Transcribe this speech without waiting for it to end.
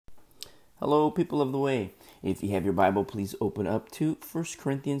Hello, people of the way. If you have your Bible, please open up to 1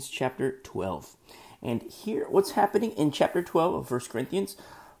 Corinthians chapter 12. And here, what's happening in chapter 12 of 1 Corinthians?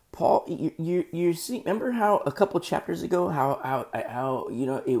 Paul, you see, remember how a couple chapters ago, how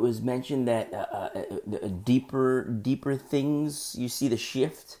it was mentioned that deeper things, you see the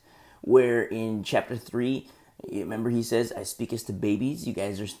shift, where in chapter 3, remember he says, I speak as to babies, you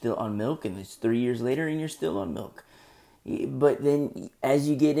guys are still on milk, and it's 3 years later and you're still on milk. But then as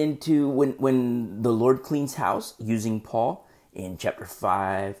you get into when the Lord cleans house using Paul in chapter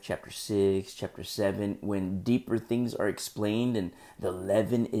 5, chapter 6, chapter 7, when deeper things are explained and the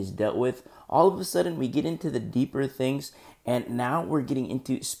leaven is dealt with, all of a sudden we get into the deeper things, and now we're getting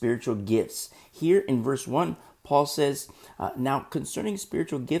into spiritual gifts. Here in verse 1, Paul says, now concerning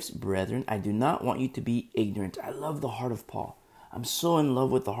spiritual gifts, brethren, I do not want you to be ignorant. I love the heart of Paul. I'm so in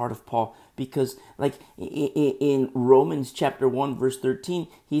love with the heart of Paul because, like in Romans chapter 1, verse 13,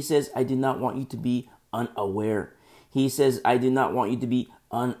 he says, I do not want you to be unaware. He says, I do not want you to be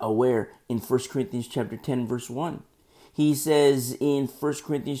unaware in 1 Corinthians chapter 10, verse 1. He says in 1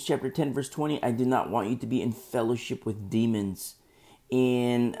 Corinthians chapter 10, verse 20, I do not want you to be in fellowship with demons.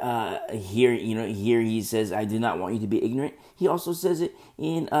 Here he says, I do not want you to be ignorant. He also says it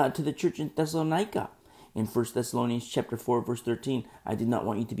to the church in Thessalonica. In 1 Thessalonians chapter 4, verse 13, I did not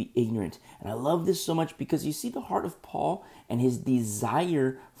want you to be ignorant. And I love this so much because you see the heart of Paul and his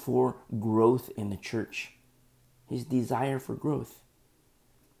desire for growth in the church. His desire for growth.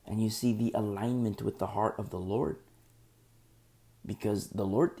 And you see the alignment with the heart of the Lord. Because the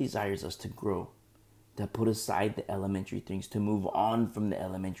Lord desires us to grow, to put aside the elementary things, to move on from the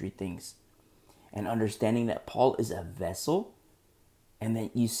elementary things. And understanding that Paul is a vessel. And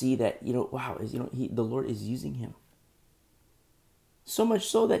then you see that, the Lord is using him. So much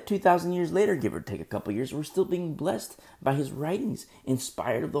so that 2,000 years later, give or take a couple years, we're still being blessed by his writings,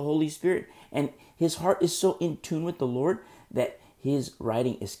 inspired of the Holy Spirit. And his heart is so in tune with the Lord that his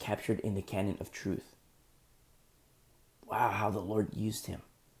writing is captured in the canon of truth. Wow, how the Lord used him.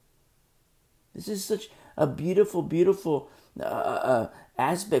 This is such a beautiful, beautiful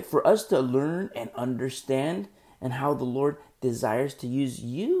aspect for us to learn and understand, and how the Lord desires to use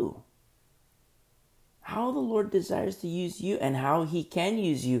you. How the Lord desires to use you and how he can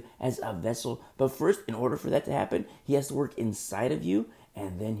use you as a vessel. But first, in order for that to happen, he has to work inside of you,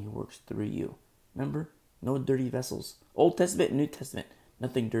 and then he works through you. Remember? No dirty vessels. Old Testament, New Testament,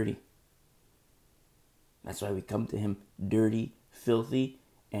 nothing dirty. That's why we come to him dirty, filthy,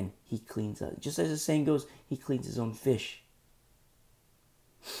 and he cleans us. Just as the saying goes, he cleans his own fish.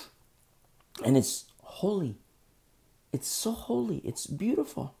 And it's holy. It's so holy. It's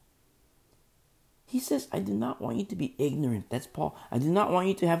beautiful. He says, I do not want you to be ignorant. That's Paul. I do not want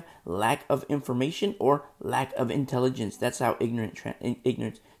you to have lack of information or lack of intelligence. That's how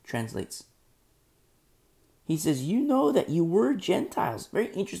ignorance translates. He says, you know that you were Gentiles.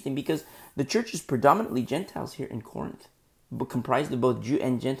 Very interesting, because the church is predominantly Gentiles here in Corinth, but comprised of both Jew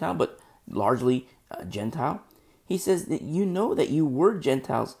and Gentile, but largely Gentile. He says that you know that you were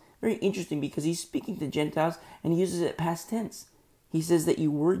Gentiles. Very interesting, because he's speaking to Gentiles and he uses it past tense. He says that you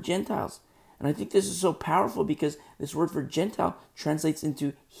were Gentiles. And I think this is so powerful because this word for Gentile translates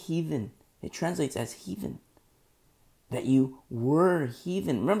into heathen. It translates as heathen. That you were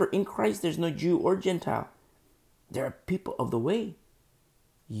heathen. Remember, in Christ there's no Jew or Gentile. There are people of the way.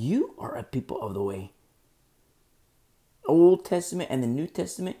 You are a people of the way. Old Testament and the New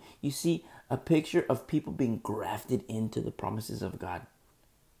Testament, you see a picture of people being grafted into the promises of God.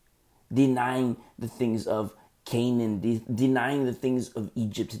 Denying the things of Canaan, denying the things of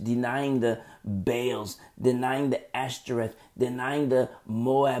Egypt, denying the Baals, denying the Ashtoreth, denying the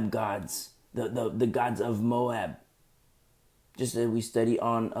Moab gods, the gods of Moab. Just as we study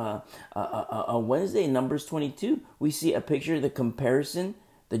on Wednesday, in Numbers 22, we see a picture of the comparison,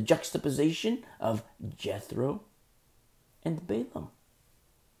 the juxtaposition of Jethro and Balaam.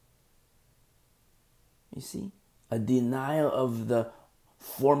 You see, a denial of the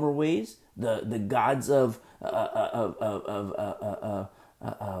former ways, the gods of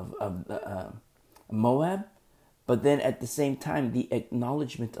Moab, but then at the same time the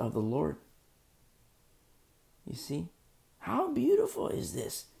acknowledgement of the Lord. You see, how beautiful is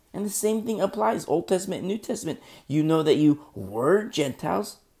this? And the same thing applies, Old Testament and New Testament. You know that you were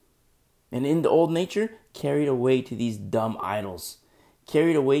Gentiles, and in the old nature, carried away to these dumb idols,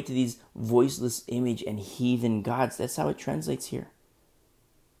 carried away to these voiceless image and heathen gods. That's how it translates here.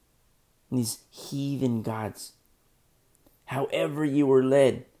 These heathen gods. However you were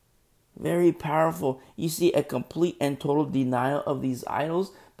led. Very powerful. You see a complete and total denial of these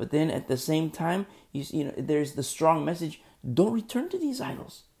idols, but then at the same time, there's the strong message, don't return to these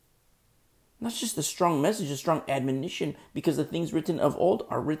idols. Not just a strong message, a strong admonition, because the things written of old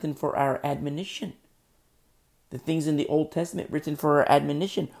are written for our admonition. The things in the Old Testament written for our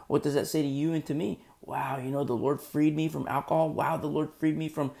admonition. What does that say to you and to me? Wow, the Lord freed me from alcohol. Wow, the Lord freed me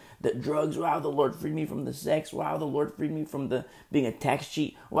from the drugs. Wow, the Lord freed me from the sex. Wow, the Lord freed me from the being a tax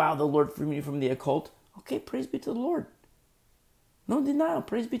cheat. Wow, the Lord freed me from the occult. Okay, praise be to the Lord. No denial.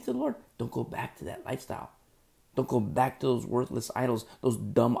 Praise be to the Lord. Don't go back to that lifestyle. Don't go back to those worthless idols, those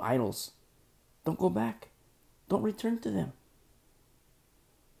dumb idols. Don't go back. Don't return to them.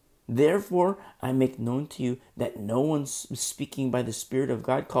 Therefore, I make known to you that no one speaking by the Spirit of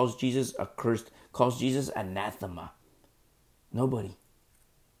God calls Jesus accursed, calls Jesus anathema. Nobody.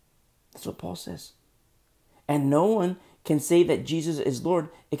 That's what Paul says. And no one can say that Jesus is Lord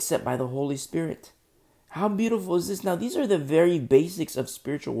except by the Holy Spirit. How beautiful is this? Now, these are the very basics of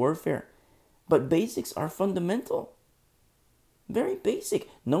spiritual warfare. But basics are fundamental. Very basic.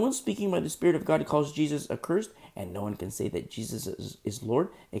 No one speaking by the Spirit of God calls Jesus accursed, and no one can say that Jesus is Lord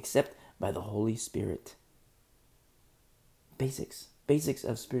except by the Holy Spirit. Basics. Basics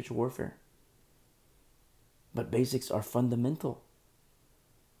of spiritual warfare. But basics are fundamental.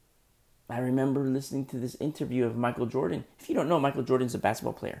 I remember listening to this interview of Michael Jordan. If you don't know, Michael Jordan's a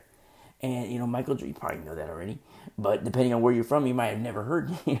basketball player. And, Michael, you probably know that already. But depending on where you're from, you might have never heard,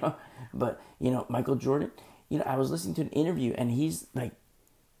 But, Michael Jordan, I was listening to an interview, and he's like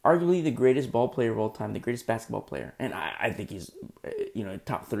arguably the greatest ball player of all time, the greatest basketball player. And I think he's,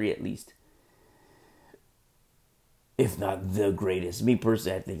 top 3 at least. If not the greatest. Me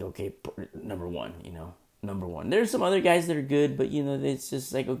personally, I think, okay, number 1, number 1. There's some other guys that are good, but, it's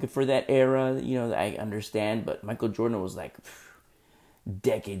just like, okay, for that era, I understand. But Michael Jordan was like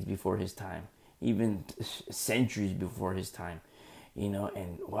decades before his time, even centuries before his time.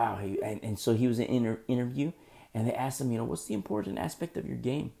 And wow, and so he was in an interview, and they asked him, what's the important aspect of your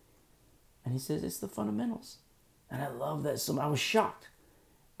game? And he says, it's the fundamentals. And I love that so much. I was shocked,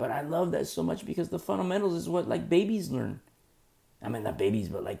 but I love that so much because the fundamentals is what like babies learn. I mean, not babies,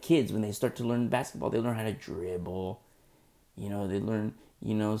 but like kids, when they start to learn basketball, they learn how to dribble. They learn,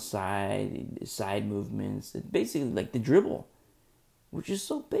 side movements. It's basically like the dribble, which is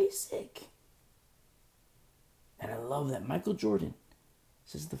so basic. And I love that. Michael Jordan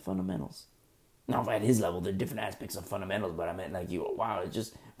says the fundamentals. Now, at his level, there are different aspects of fundamentals, but I meant it's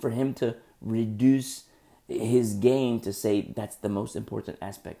just for him to reduce his game to say that's the most important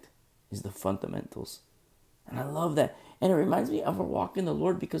aspect is the fundamentals. And I love that. And it reminds me of our walk in the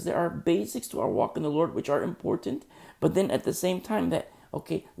Lord, because there are basics to our walk in the Lord which are important, but then at the same time that,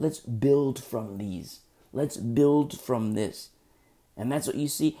 okay, let's build from these. Let's build from this. And that's what you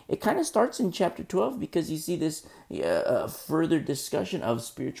see. It kind of starts in chapter 12 because you see this further discussion of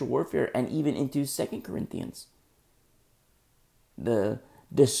spiritual warfare and even into 2 Corinthians. The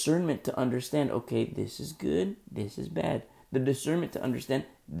discernment to understand, okay, this is good, this is bad. The discernment to understand,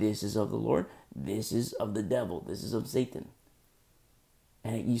 this is of the Lord, this is of the devil, this is of Satan.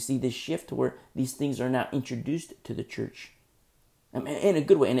 And you see this shift where these things are now introduced to the church. In a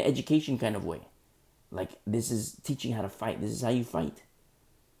good way, in an education kind of way. Like, this is teaching how to fight. This is how you fight.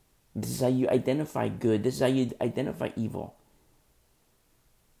 This is how you identify good. This is how you identify evil.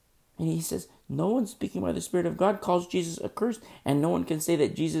 And he says, no one speaking by the Spirit of God calls Jesus accursed, and no one can say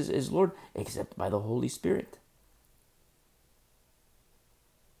that Jesus is Lord except by the Holy Spirit.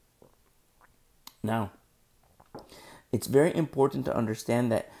 Now, it's very important to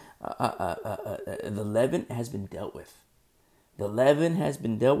understand that the leaven has been dealt with. The leaven has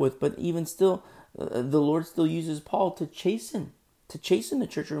been dealt with, but even still, the Lord still uses Paul to chasten the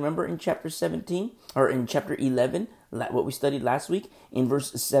church. Remember in chapter 17 or in chapter 11, what we studied last week, in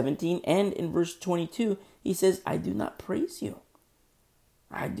verse 17 and in verse 22, he says, I do not praise you.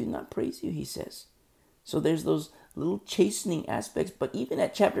 I do not praise you, he says. So there's those little chastening aspects, but even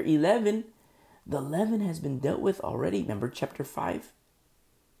at chapter 11, the leaven has been dealt with already. Remember chapter 5?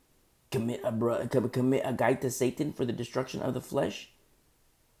 Commit a guy to Satan for the destruction of the flesh.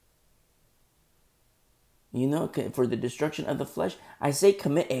 For the destruction of the flesh. I say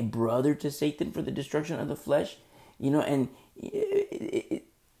commit a brother to Satan for the destruction of the flesh. And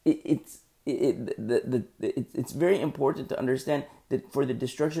it's very important to understand that for the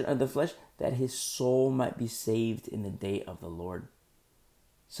destruction of the flesh, that his soul might be saved in the day of the Lord.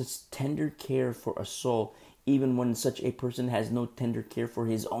 Such tender care for a soul, even when such a person has no tender care for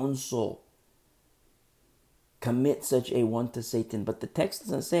his own soul. Commit such a one to Satan. But the text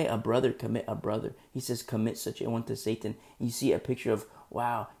doesn't say a brother commit a brother. He says commit such a one to Satan. You see a picture of,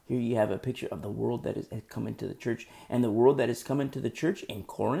 wow, here you have a picture of the world that has come into the church. And the world that has come into the church in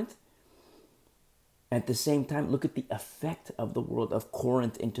Corinth. At the same time, look at the effect of the world of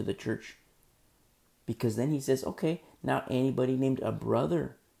Corinth into the church. Because then he says, okay, now anybody named a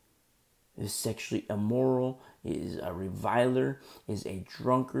brother is sexually immoral, is a reviler, is a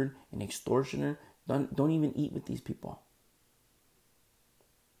drunkard, an extortioner. Don't even eat with these people.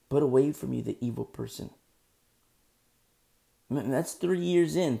 Put away from you the evil person. And that's 3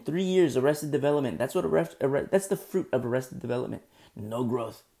 years in. 3 years Arrested Development. That's that's the fruit of Arrested Development. No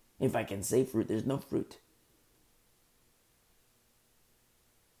growth. If I can say fruit, there's no fruit.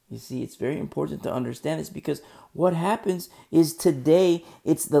 You see, it's very important to understand this, because what happens is today,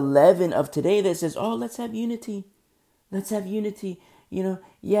 it's the leaven of today that says, oh, let's have unity. Let's have unity.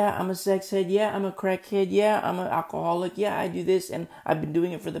 Yeah, I'm a sex head. Yeah, I'm a crackhead. Yeah, I'm an alcoholic. Yeah, I do this, and I've been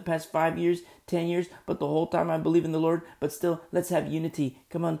doing it for the past 5 years, 10 years, but the whole time I believe in the Lord. But still, let's have unity.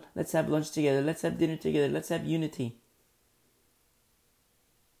 Come on, let's have lunch together. Let's have dinner together. Let's have unity.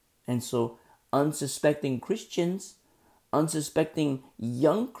 And so, unsuspecting Christians, unsuspecting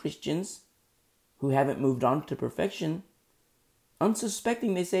young Christians who haven't moved on to perfection,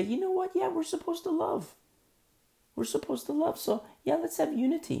 unsuspecting, they say, you know what? Yeah, we're supposed to love. We're supposed to love. So, yeah, let's have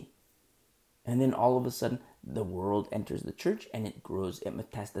unity. And then all of a sudden, the world enters the church and it grows, it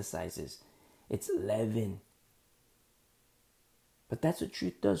metastasizes. It's leaven. But that's what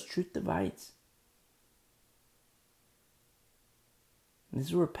truth does. Truth divides. And this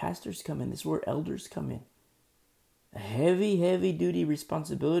is where pastors come in. This is where elders come in. A heavy, heavy duty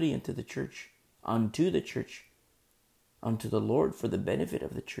responsibility unto the church, unto the Lord, for the benefit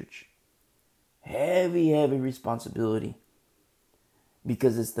of the church. Heavy, heavy responsibility.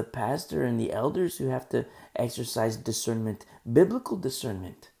 Because it's the pastor and the elders who have to exercise discernment, biblical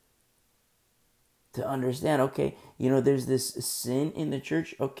discernment. To understand, okay, there's this sin in the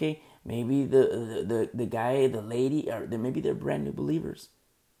church. Okay, maybe the guy, the lady, or maybe they're brand new believers.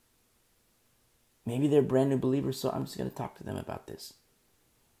 Maybe they're brand new believers, so I'm just going to talk to them about this.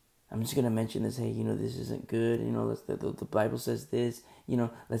 I'm just going to mention this. Hey, this isn't good. The Bible says this.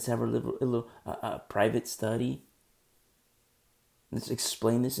 Let's have a little private study. Let's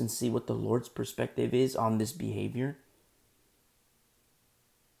explain this and see what the Lord's perspective is on this behavior.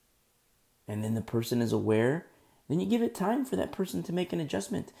 And then the person is aware. Then you give it time for that person to make an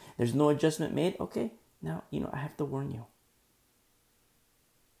adjustment. There's no adjustment made. Okay, now, I have to warn you.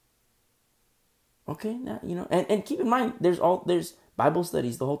 Okay, now, and keep in mind, there's Bible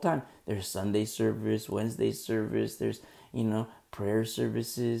studies the whole time. There's Sunday service, Wednesday service, there's, prayer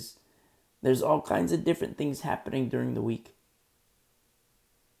services. There's all kinds of different things happening during the week.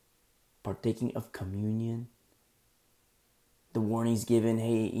 Partaking of communion. The warning's given,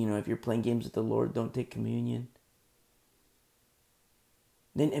 hey, if you're playing games with the Lord, don't take communion.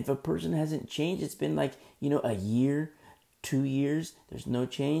 Then if a person hasn't changed, it's been like, a year, 2 years, there's no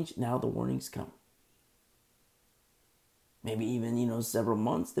change, now the warnings come. Maybe even, several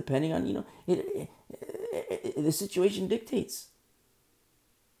months, depending on, the situation dictates.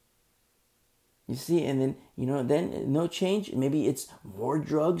 You see, and then, then no change. Maybe it's more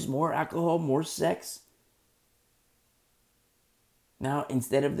drugs, more alcohol, more sex. Now,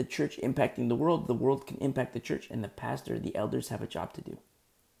 instead of the church impacting the world can impact the church, and the pastor, the elders have a job to do.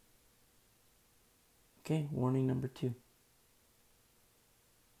 Okay, warning number 2.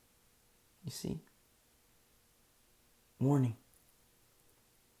 You see? Warning.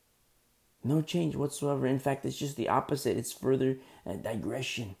 No change whatsoever. In fact, it's just the opposite. It's further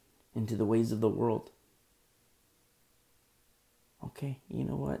digression into the ways of the world. Okay, you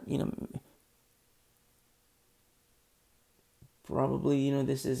know what? Probably,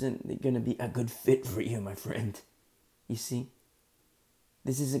 this isn't going to be a good fit for you, my friend. You see?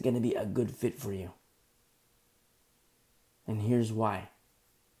 This isn't going to be a good fit for you. And here's why.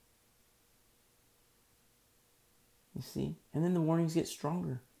 You see? And then the warnings get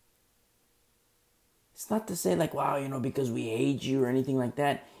stronger. It's not to say like, wow, because we hate you or anything like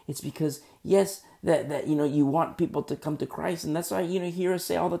that. It's because, yes, that you want people to come to Christ. And that's why, hear us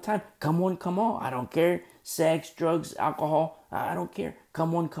say all the time, come on, come on. I don't care. Sex, drugs, alcohol, I don't care.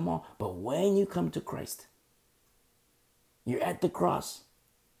 Come on, come on. But when you come to Christ, you're at the cross.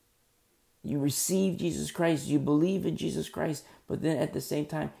 You receive Jesus Christ. You believe in Jesus Christ. But then at the same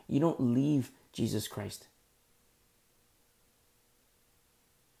time, you don't leave Jesus Christ.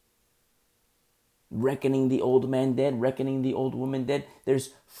 Reckoning the old man dead, reckoning the old woman dead. There's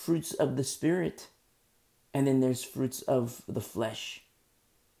fruits of the Spirit. And then there's fruits of the flesh.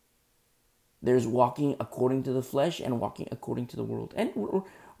 There's walking according to the flesh and walking according to the world. And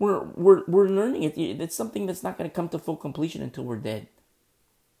we're learning it. It's something that's not going to come to full completion until we're dead.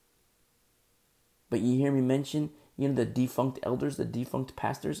 But you hear me mention, the defunct elders, the defunct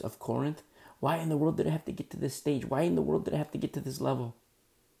pastors of Corinth. Why in the world did it have to get to this stage? Why in the world did it have to get to this level?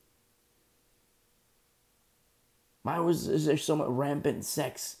 Is there so much rampant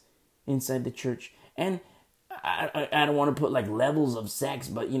sex inside the church? And I don't want to put like levels of sex,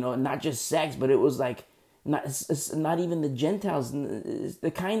 but not just sex, but it was like it's not even the Gentiles, it's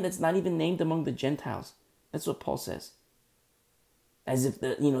the kind that's not even named among the Gentiles. That's what Paul says. As if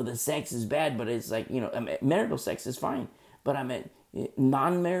the sex is bad, but it's like marital sex is fine, but I meant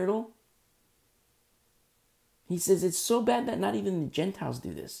non-marital. He says it's so bad that not even the Gentiles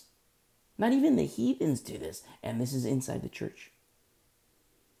do this. Not even the heathens do this. And this is inside the church.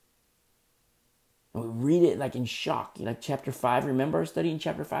 And we read it like in shock. Like chapter 5. Remember our study in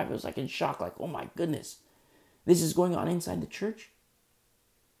chapter 5? It was like in shock. Like, oh my goodness. This is going on inside the church.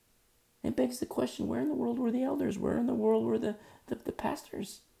 It begs the question, where in the world were the elders? Where in the world were the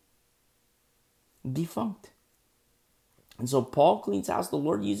pastors? Defunct. And so Paul cleans house. The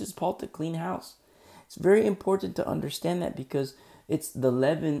Lord uses Paul to clean house. It's very important to understand that, because it's the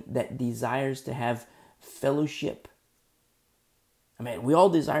leaven that desires to have fellowship. I mean, we all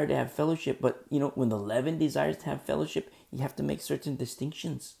desire to have fellowship, but when the leaven desires to have fellowship, you have to make certain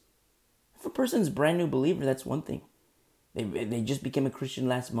distinctions. If a person's a brand new believer, that's one thing. They just became a Christian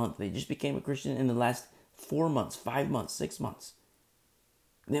last month. They just became a Christian in the last 4 months, 5 months, 6 months.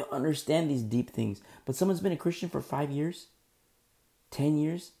 They'll understand these deep things. But someone's been a Christian for 5 years, 10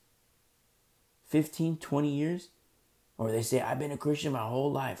 years, 15, 20 years, or they say, I've been a Christian my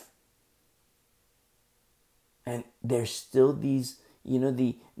whole life. And there's still these,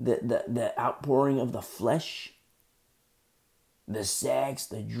 the outpouring of the flesh, the sex,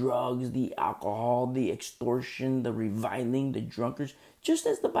 the drugs, the alcohol, the extortion, the reviling, the drunkards, just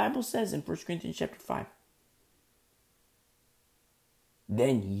as the Bible says in 1 Corinthians chapter 5.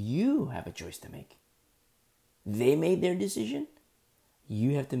 Then you have a choice to make. They made their decision.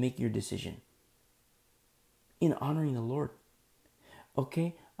 You have to make your decision in honoring the Lord.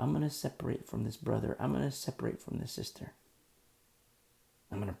 Okay, I'm going to separate from this brother. I'm going to separate from this sister.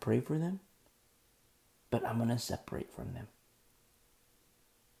 I'm going to pray for them, but I'm going to separate from them.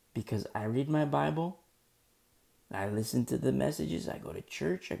 Because I read my Bible, I listen to the messages, I go to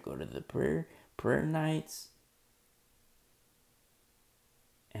church, I go to the prayer nights.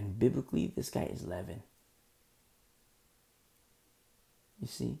 And biblically, this guy is leaven. You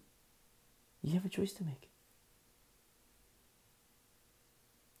see, you have a choice to make.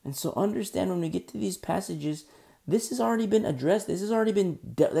 And so understand, when we get to these passages, this has already been addressed. This has already been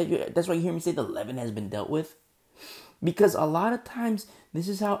that's why you hear me say the leaven has been dealt with. Because a lot of times, this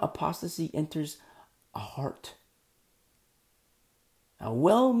is how apostasy enters a heart. A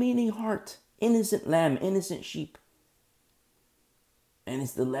well-meaning heart. Innocent lamb, innocent sheep. And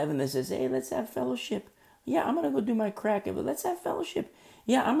it's the leaven that says, hey, let's have fellowship. Yeah, I'm going to go do my crack, but let's have fellowship.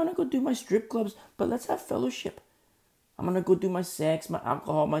 Yeah, I'm going to go do my strip clubs, but let's have fellowship. I'm going to go do my sex, my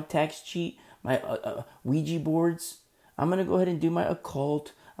alcohol, my tax cheat, my Ouija boards. I'm going to go ahead and do my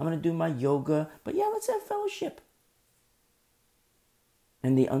occult. I'm going to do my yoga. But yeah, let's have fellowship.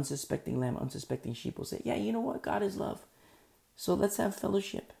 And the unsuspecting lamb, unsuspecting sheep will say, yeah, you know what? God is love. So let's have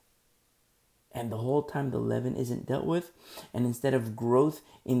fellowship. And the whole time the leaven isn't dealt with. And instead of growth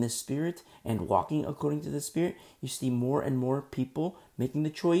in the Spirit and walking according to the Spirit, you see more and more people making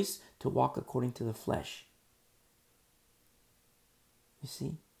the choice to walk according to the flesh. You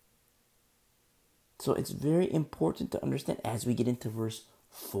see? So it's very important to understand as we get into verse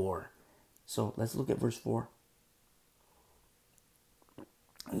 4. So let's look at verse 4.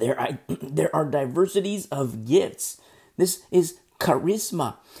 There are diversities of gifts. This is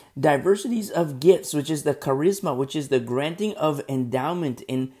charisma. Diversities of gifts, which is the charisma, which is the granting of endowment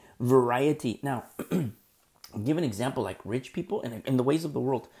in variety. Now, I'll give an example, like rich people in the ways of the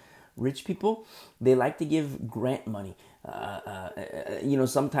world. Rich people, they like to give grant money.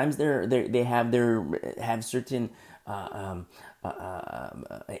 Sometimes they have certain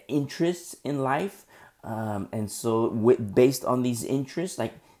interests in life. And so based on these interests,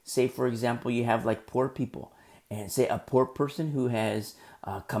 like say, for example, you have like poor people, and say a poor person who has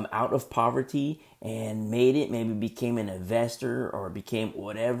come out of poverty and made it, maybe became an investor or became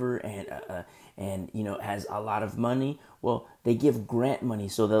whatever, and has a lot of money. Well, they give grant money.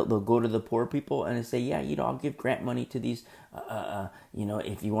 So they'll go to the poor people and they say, yeah, I'll give grant money to these,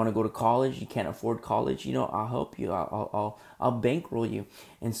 if you want to go to college, you can't afford college, I'll help you. I'll bankroll you.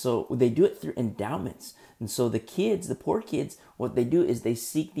 And so they do it through endowments. And so the poor kids, what they do is they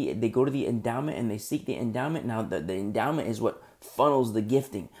go to the endowment and they seek the endowment. Now the endowment is what funnels the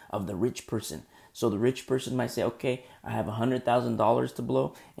gifting of the rich person. So the rich person might say, okay, I have $100,000 to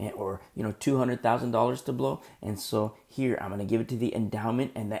blow, or $200,000 to blow, and so here I'm going to give it to the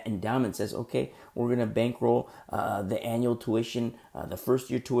endowment, and that endowment says, okay, we're going to bankroll the annual tuition, the first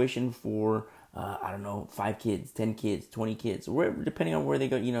year tuition for I don't know, 5 kids, 10 kids, 20 kids, wherever, depending on where they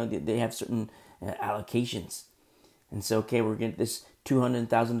go, they have certain allocations. And so, okay, we're getting this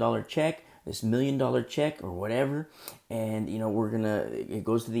 $200,000 check, this $1 million check or whatever. And, it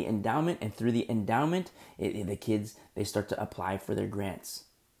goes to the endowment, and through the endowment, the kids, they start to apply for their grants.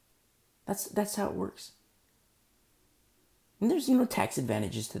 That's how it works. And there's, tax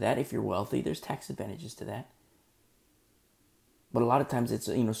advantages to that. If you're wealthy, there's tax advantages to that. But a lot of times it's,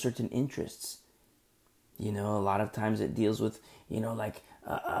 certain interests. A lot of times it deals with, like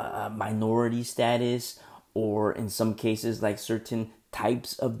minority status, or in some cases, like certain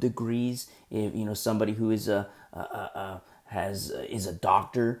types of degrees. If, somebody who is is a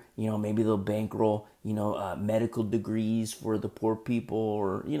doctor, maybe they'll bankroll, medical degrees for the poor people,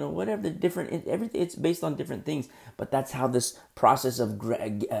 or, whatever, everything, it's based on different things. But that's how this process of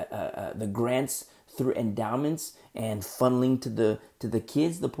the grants through endowments and funneling to the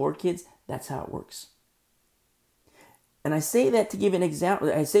kids, the poor kids, that's how it works. And I say that to give an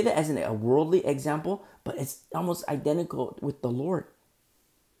example. I say that as a worldly example, but it's almost identical with the Lord.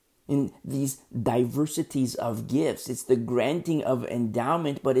 In these diversities of gifts, it's the granting of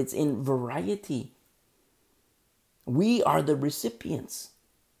endowment, but it's in variety. We are the recipients.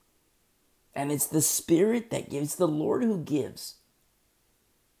 And it's the Spirit that gives. It's the Lord who gives.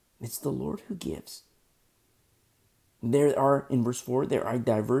 It's the Lord who gives. There are, in verse 4, there are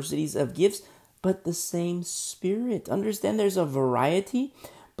diversities of gifts, but the same Spirit. Understand there's a variety,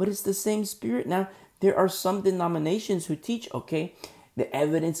 but it's the same Spirit. Now, there are some denominations who teach, okay, the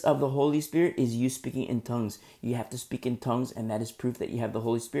evidence of the Holy Spirit is you speaking in tongues. You have to speak in tongues, and that is proof that you have the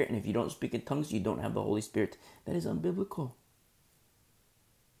Holy Spirit. And if you don't speak in tongues, you don't have the Holy Spirit. That is unbiblical.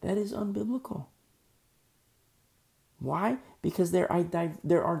 That is unbiblical. Why? Because there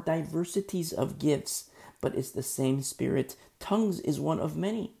are diversities of gifts, but it's the same Spirit. Tongues is one of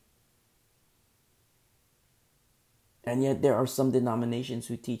many. And yet there are some denominations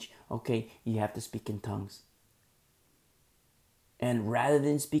who teach, okay, you have to speak in tongues. And rather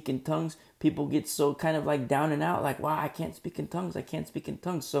than speak in tongues, people get so kind of like down and out, like, wow, I can't speak in tongues. I can't speak in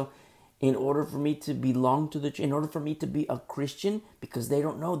tongues. So in order for me to belong to the church, in order for me to be a Christian, because they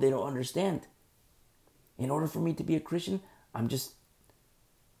don't know, they don't understand. In order for me to be a Christian, I'm just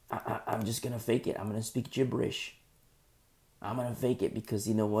going to fake it. I'm going to speak gibberish. I'm going to fake it because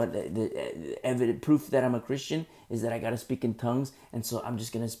you know what? The evident proof that I'm a Christian is that I got to speak in tongues. And so I'm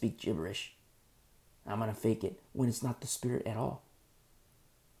just going to speak gibberish. I'm going to fake it when it's not the Spirit at all.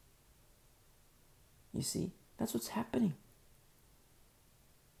 You see, that's what's happening.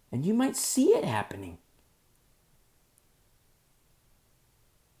 And you might see it happening.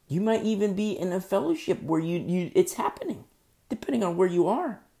 You might even be in a fellowship where it's happening, depending on where you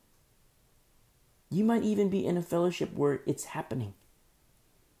are. You might even be in a fellowship where it's happening.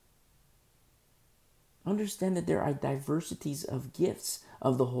 Understand that there are diversities of gifts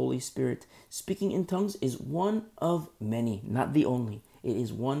of the Holy Spirit. Speaking in tongues is one of many, not the only. It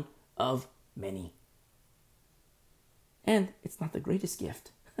is one of many. And it's not the greatest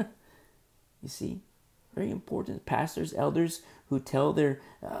gift. You see, very important. Pastors, elders who tell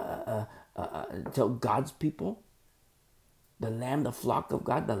tell God's people, the lamb, the flock of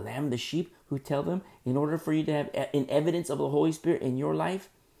God, the lamb, the sheep, who tell them, in order for you to have an evidence of the Holy Spirit in your life,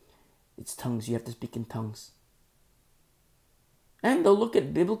 it's tongues. You have to speak in tongues. And they'll look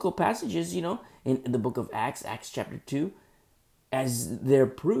at biblical passages, in the book of Acts chapter 2, as their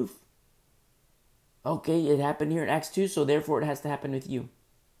proof. Okay, it happened here in Acts 2, so therefore it has to happen with you.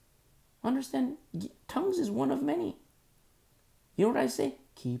 Understand, tongues is one of many. You know what I say?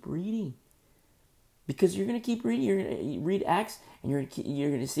 Keep reading. Because you're going to keep reading. You're going to read Acts, and you're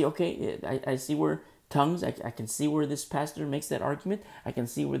going to see, okay, I see where tongues, I can see where this pastor makes that argument. I can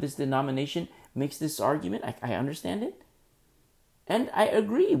see where this denomination makes this argument. I understand it. And I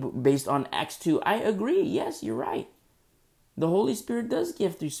agree based on Acts 2. I agree. Yes, you're right. The Holy Spirit does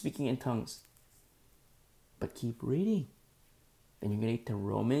give through speaking in tongues. But keep reading. Then you're going to get to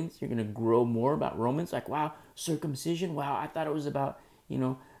Romans. You're going to grow more about Romans. Like, wow, circumcision. Wow, I thought it was about,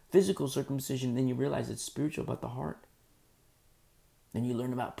 physical circumcision. Then you realize it's spiritual, about the heart. Then you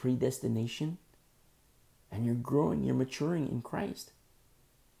learn about predestination. And you're growing, you're maturing in Christ.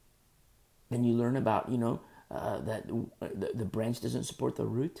 Then you learn about, that the branch doesn't support the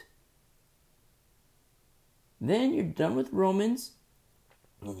root. Then you're done with Romans,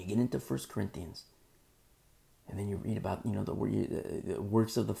 and you get into 1 Corinthians. And then you read about, the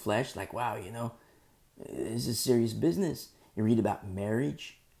works of the flesh. Like, wow, this is serious business. You read about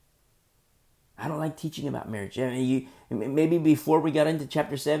marriage. I don't like teaching about marriage. I mean, maybe before we got into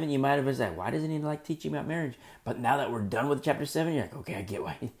chapter 7, you might have been like, why doesn't he like teaching about marriage? But now that we're done with chapter 7, you're like, okay, I get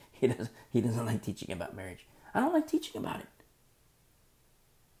why he doesn't like teaching about marriage. I don't like teaching about it.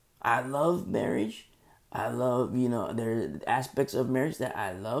 I love marriage. I love, there are aspects of marriage that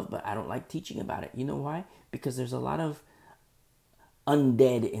I love, but I don't like teaching about it. You know why? Because there's a lot of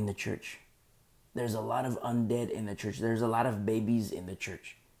undead in the church. There's a lot of undead in the church. There's a lot of babies in the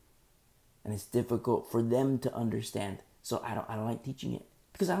church. And it's difficult for them to understand. So I don't like teaching it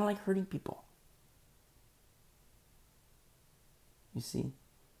because I don't like hurting people. You see?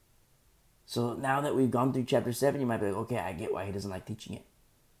 So now that we've gone through chapter 7, you might be like, okay, I get why he doesn't like teaching it.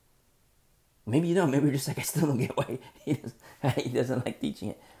 Maybe you don't. Maybe you're just like, I still don't get why he doesn't like teaching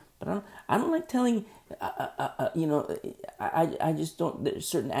it. But I don't like telling, I just don't, there's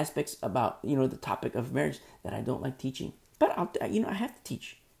certain aspects about, the topic of marriage that I don't like teaching. But, I have to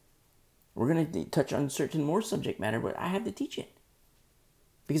teach. We're going to touch on certain more subject matter, but I have to teach it.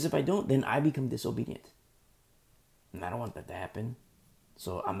 Because if I don't, then I become disobedient. And I don't want that to happen.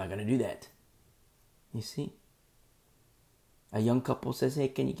 So I'm not going to do that. You see? A young couple says, hey,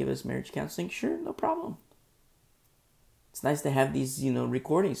 can you give us marriage counseling? Sure, no problem. It's nice to have these,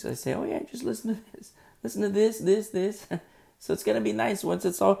 recordings. So I say, oh yeah, just listen to this. Listen to this. So it's gonna be nice once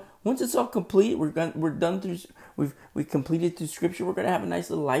it's all complete. We're done through. We've completed through Scripture. We're gonna have a nice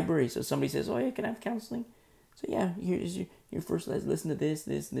little library. So somebody says, oh yeah, can I have counseling? So yeah, here's your first lesson. Listen to this.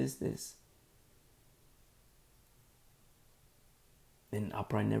 Then I'll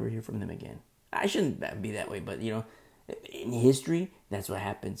probably never hear from them again. I shouldn't be that way, but in history, that's what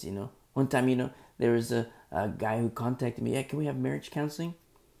happens. One time, there was a guy who contacted me. Yeah, can we have marriage counseling?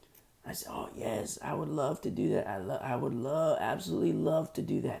 I said, oh, yes, I would love to do that. I would absolutely love to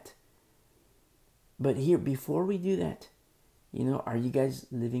do that. But here, before we do that, are you guys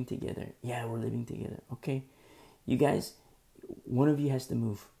living together? Yeah, we're living together. Okay. You guys, one of you has to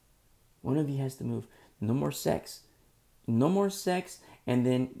move. One of you has to move. No more sex. No more sex. And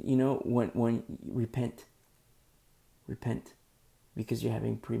then, when repent. Repent. Because you're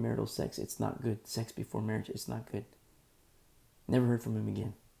having premarital sex. It's not good. Sex before marriage, it's not good. Never heard from him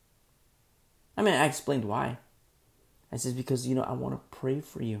again. I mean, I explained why. I said, because, I want to pray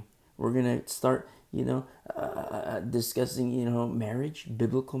for you. We're going to start, discussing, marriage,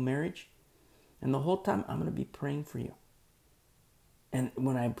 biblical marriage. And the whole time I'm going to be praying for you. And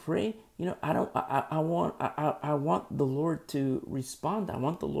when I pray, I want the Lord to respond. I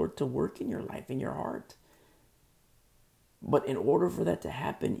want the Lord to work in your life, in your heart. But in order for that to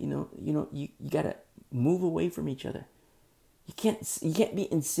happen, you got to move away from each other. You can't be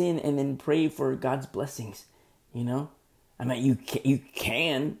in sin and then pray for God's blessings, I mean, you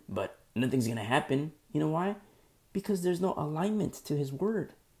can, but nothing's going to happen. You know why? Because there's no alignment to His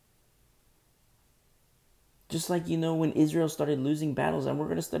Word. Just like, when Israel started losing battles, and we're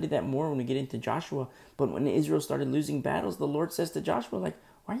going to study that more when we get into Joshua, but when Israel started losing battles, the Lord says to Joshua, why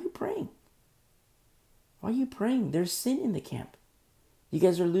are you praying? Why are you praying? There's sin in the camp. You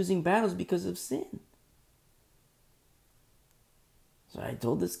guys are losing battles because of sin. So I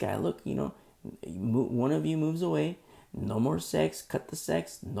told this guy, look, one of you moves away. No more sex. Cut the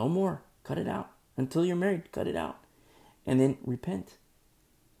sex. No more. Cut it out. Until you're married, cut it out. And then repent.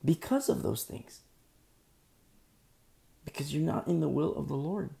 Because of those things. Because you're not in the will of the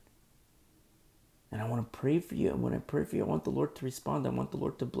Lord. And I want to pray for you. And when I pray for you, I want the Lord to respond. I want the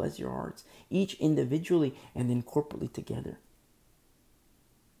Lord to bless your hearts. Each individually and then corporately together.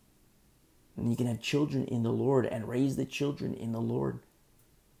 And you can have children in the Lord and raise the children in the Lord.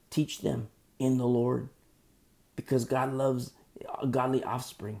 Teach them in the Lord. Because God loves godly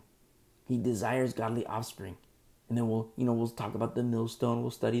offspring. He desires godly offspring. And then we'll talk about the millstone.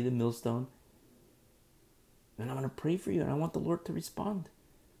 We'll study the millstone. And I'm going to pray for you. And I want the Lord to respond.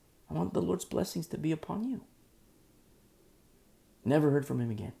 I want the Lord's blessings to be upon you. Never heard from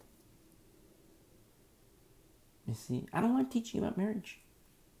him again. You see, I don't like teaching about marriage.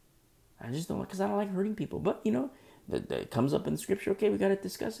 I just don't like, because I don't like hurting people. But, that comes up in Scripture. Okay, we got to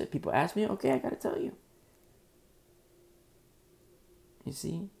discuss it. People ask me, okay, I got to tell you. You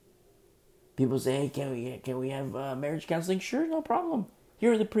see? People say, hey, can we have marriage counseling? Sure, no problem.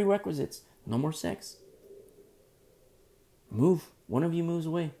 Here are the prerequisites. No more sex. Move. One of you moves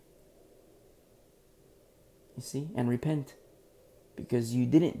away. You see? And repent. Because you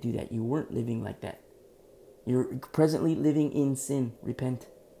didn't do that. You weren't living like that. You're presently living in sin. Repent.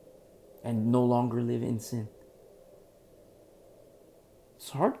 And no longer live in sin.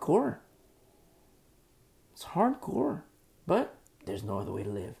 It's hardcore. It's hardcore. But there's no other way to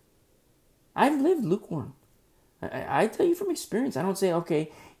live. I've lived lukewarm. I tell you from experience. I don't say,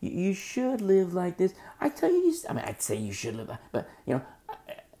 okay, you should live like this. I tell you these. I mean, I'd say you should live, but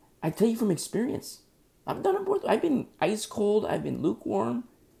I tell you from experience. I've done it both. I've been ice cold. I've been lukewarm.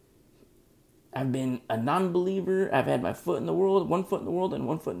 I've been a non-believer. I've had my foot in the world, one foot in the world, and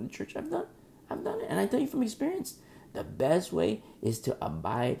one foot in the church. I've done it, and I tell you from experience. The best way is to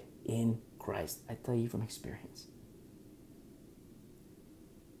abide in Christ. I tell you from experience.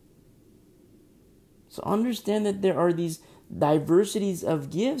 So understand that there are these diversities of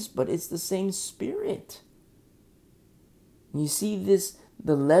gifts, but it's the same Spirit. You see this,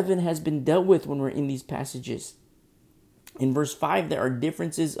 the leaven has been dealt with when we're in these passages. In verse 5, there are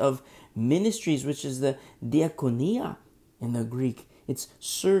differences of ministries, which is the diakonia in the Greek. It's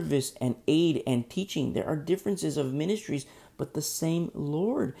service and aid and teaching. There are differences of ministries, but the same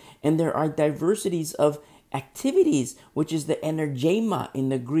Lord. And there are diversities of activities, which is the energema in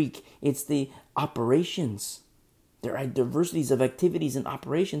the Greek. It's the operations. There are diversities of activities and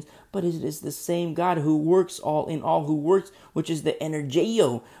operations, but it is the same God who works all in all, who works, which is the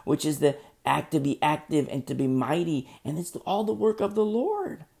energeo, which is the act to be active and to be mighty. And it's all the work of the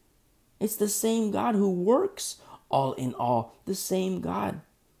Lord. It's the same God who works all in all. The same God.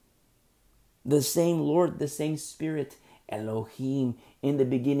 The same Lord, the same Spirit. Elohim. In the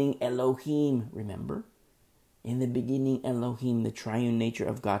beginning, Elohim. Remember? In the beginning, Elohim, the triune nature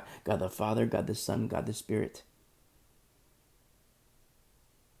of God. God the Father, God the Son, God the Spirit.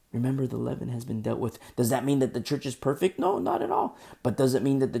 Remember, the leaven has been dealt with. Does that mean that the church is perfect? No, not at all. But does it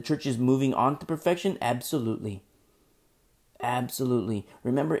mean that the church is moving on to perfection? Absolutely. Absolutely.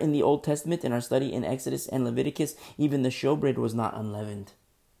 Remember in the Old Testament, in our study in Exodus and Leviticus, even the showbread was not unleavened.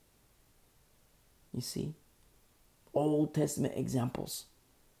 You see? Old Testament examples.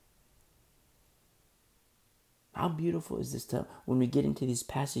 How beautiful is this when we get into this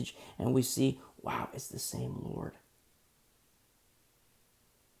passage and we see, wow, it's the same Lord.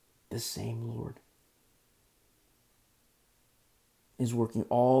 The same Lord is working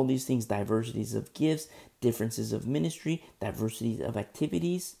all these things, diversities of gifts, differences of ministry, diversities of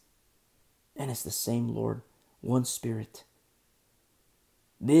activities, and it's the same Lord, one Spirit.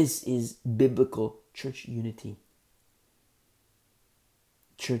 This is biblical church unity.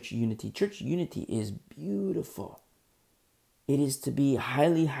 Church unity. Church unity is beautiful. It is to be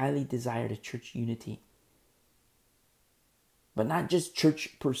highly, highly desired, a church unity. But not just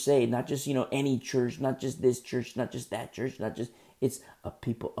church per se, not just, any church, not just this church, not just that church, it's a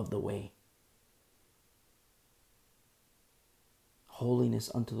people of the way. Holiness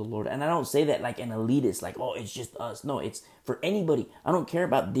unto the Lord. And I don't say that like an elitist, like, oh, it's just us. No, it's for anybody. I don't care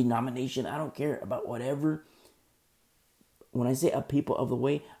about denomination. I don't care about whatever. When I say a people of the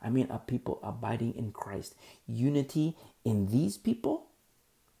way, I mean a people abiding in Christ. Unity in these people,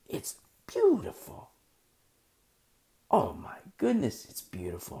 it's beautiful. Oh my goodness, it's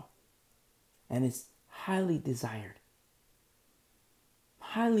beautiful. And it's highly desired.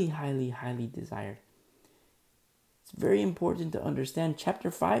 Highly, highly, highly desired. It's very important to understand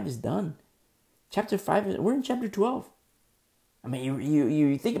chapter 5 is done. We're in chapter 12. I mean,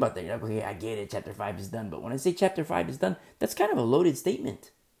 you think about that. You're like, okay, I get it. Chapter 5 is done. But when I say chapter 5 is done, that's kind of a loaded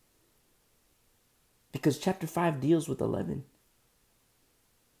statement. Because chapter 5 deals with 11.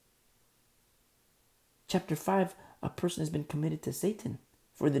 Chapter 5, a person has been committed to Satan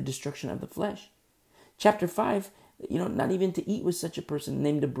for the destruction of the flesh. Chapter 5, not even to eat with such a person,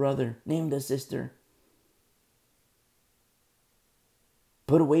 named a brother, named a sister.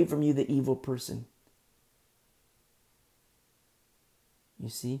 Put away from you the evil person. You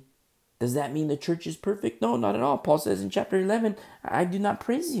see? Does that mean the church is perfect? No, not at all. Paul says in chapter 11, I do not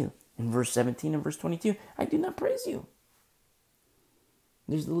praise you. In verse 17 and verse 22, I do not praise you.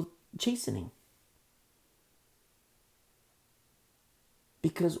 There's a little chastening.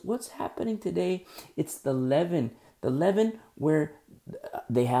 Because what's happening today, it's the leaven. The leaven where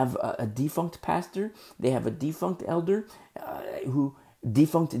they have a defunct pastor, they have a defunct elder,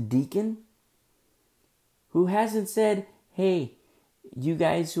 defunct deacon, who hasn't said, hey, you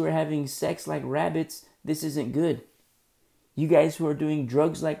guys who are having sex like rabbits, this isn't good. You guys who are doing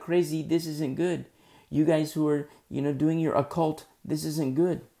drugs like crazy, this isn't good. You guys who are, doing your occult, this isn't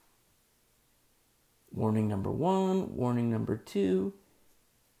good. Warning number 1, warning number 2.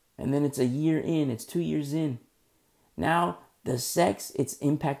 And then it's a year in, it's 2 years in. Now the sex, it's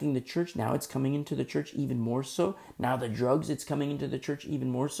impacting the church. Now it's coming into the church even more so. Now the drugs, it's coming into the church even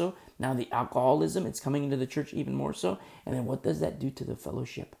more so. Now the alcoholism, it's coming into the church even more so. And then what does that do to the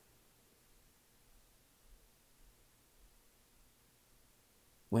fellowship?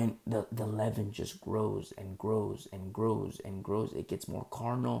 When the leaven just grows and grows and grows and grows, it gets more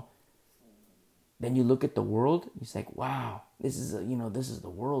carnal. Then you look at the world, it's like, wow, this is this is the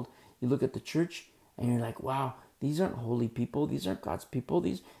world. You look at the church and you're like, wow, these aren't holy people, these aren't God's people.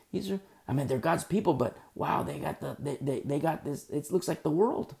 These are, I mean, they're God's people, but wow, they got they got this, it looks like the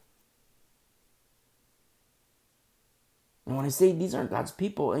world. And when I say these aren't God's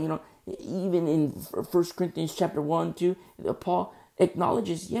people, even in 1 Corinthians chapter 1, 2, Paul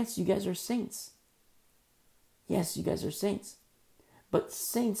acknowledges, yes, you guys are saints. Yes, you guys are saints. But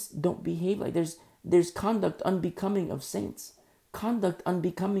saints don't behave like, there's conduct unbecoming of saints. Conduct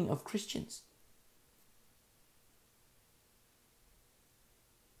unbecoming of Christians.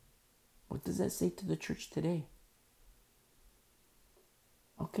 What does that say to the church today?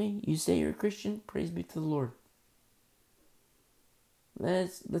 Okay, you say you're a Christian, praise be to the Lord.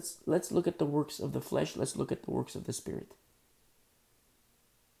 Let's look at the works of the flesh. Let's look at the works of the Spirit.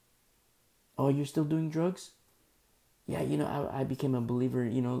 Oh, you're still doing drugs? Yeah, I became a believer,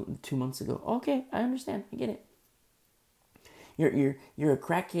 2 months ago. Okay, I understand. I get it. You're a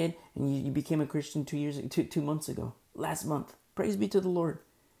crackhead and you became a Christian 2 months ago. Last month. Praise be to the Lord.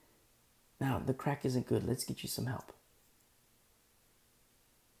 Now, the crack isn't good. Let's get you some help.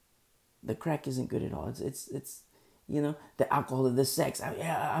 The crack isn't good at all. It's the alcohol, the sex.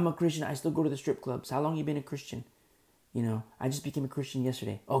 I'm a Christian. I still go to the strip clubs. How long you been a Christian? I just became a Christian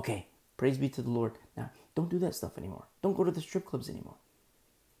yesterday. Okay, praise be to the Lord. Now, don't do that stuff anymore. Don't go to the strip clubs anymore.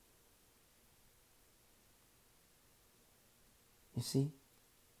 You see?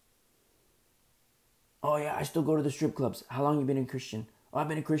 Oh yeah, I still go to the strip clubs. How long you been a Christian? Oh, I've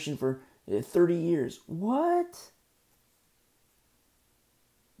been a Christian for 30 years. What?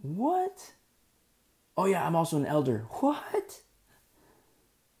 What? Oh yeah, I'm also an elder. What?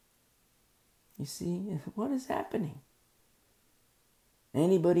 You see, what is happening?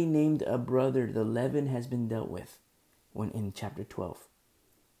 Anybody named a brother, the leaven has been dealt with when in chapter 12.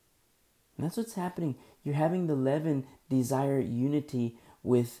 And that's what's happening. You're having the leaven desire unity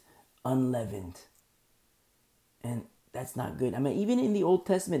with unleavened. And that's not good. I mean, even in the Old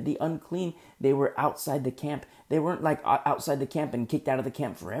Testament, the unclean, they were outside the camp. They weren't like outside the camp and kicked out of the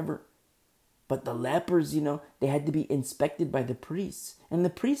camp forever. But the lepers, they had to be inspected by the priests. And the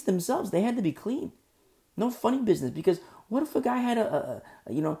priests themselves, they had to be clean. No funny business. Because what if a guy had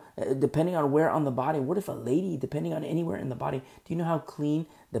depending on where on the body, what if a lady, depending on anywhere in the body, do you know how clean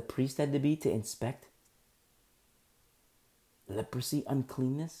the priest had to be to inspect? Leprosy,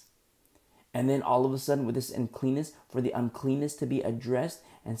 uncleanness. And then all of a sudden with this uncleanness, for the uncleanness to be addressed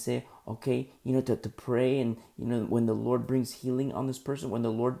and say, okay, to pray and, when the Lord brings healing on this person, when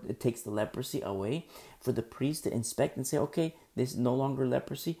the Lord takes the leprosy away, for the priest to inspect and say, okay, this is no longer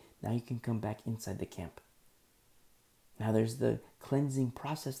leprosy. Now you can come back inside the camp. Now there's the cleansing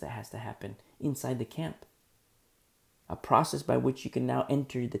process that has to happen inside the camp. A process by which you can now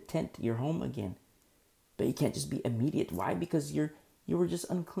enter the tent, your home again. But you can't just be immediate. Why? Because you were just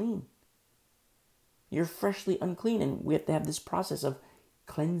unclean. You're freshly unclean, and we have to have this process of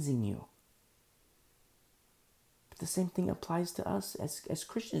cleansing you. But the same thing applies to us as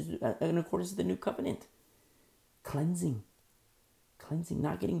Christians in accordance to the new covenant. Cleansing,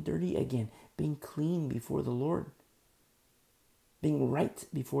 not getting dirty again, being clean before the Lord, being right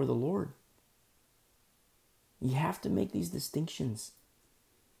before the Lord. You have to make these distinctions,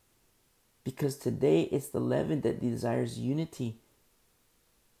 because today it's the leaven that desires unity.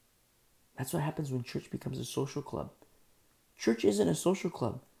 That's what happens when church becomes a social club. Church isn't a social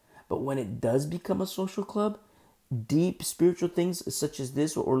club. But when it does become a social club, deep spiritual things such as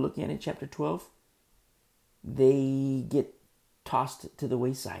this, what we're looking at in chapter 12, they get tossed to the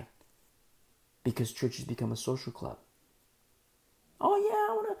wayside because church has become a social club. Oh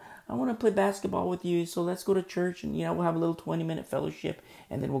yeah, I want to play basketball with you, so let's go to church and we'll have a little 20-minute fellowship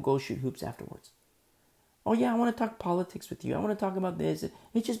and then we'll go shoot hoops afterwards. Oh yeah, I want to talk politics with you. I want to talk about this.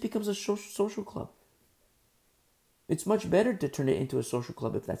 It just becomes a social club. It's much better to turn it into a social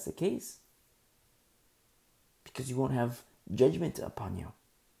club if that's the case, because you won't have judgment upon you.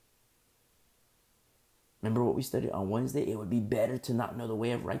 Remember what we studied on Wednesday? It would be better to not know the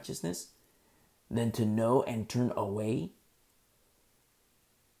way of righteousness than to know and turn away.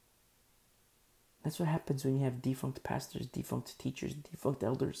 That's what happens when you have defunct pastors, defunct teachers, defunct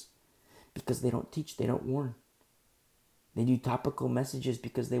elders. Because they don't teach, they don't warn. They do topical messages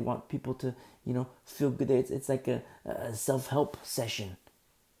because they want people to, feel good. It's like a self-help session.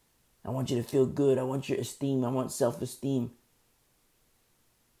 I want you to feel good. I want your esteem. I want self-esteem.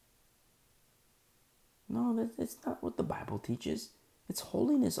 No, that's not what the Bible teaches. It's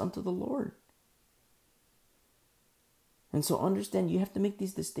holiness unto the Lord. And so understand, you have to make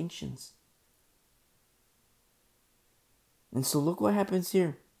these distinctions. And so look what happens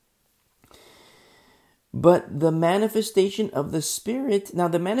here. But the manifestation of the Spirit, now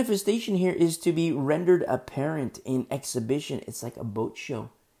the manifestation here is to be rendered apparent in exhibition. It's like a boat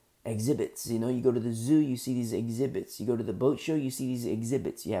show. Exhibits, you go to the zoo, you see these exhibits. You go to the boat show, you see these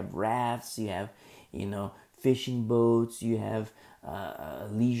exhibits. You have rafts, you have, fishing boats, you have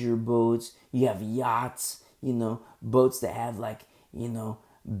leisure boats, you have yachts, boats that have like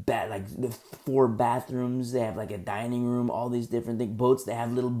the 4 bathrooms. They have like a dining room, all these different things. Boats that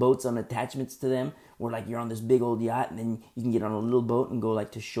have little boats on attachments to them, where like you're on this big old yacht, and then you can get on a little boat and go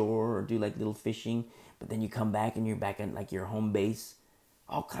like to shore or do like little fishing. But then you come back and you're back at like your home base.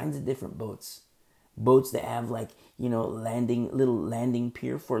 All kinds of different boats. Boats that have like little landing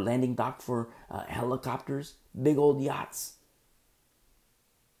pier for landing dock for helicopters. Big old yachts.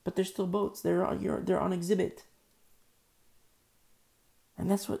 But they're still boats. They're on exhibit. And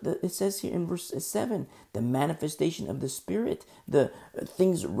that's what it says here in verse 7. The manifestation of the Spirit, the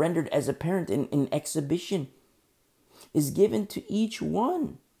things rendered as apparent in exhibition, is given to each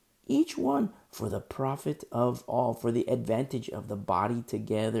one for the profit of all, for the advantage of the body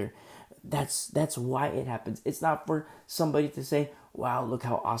together. That's why it happens. It's not for somebody to say, wow, look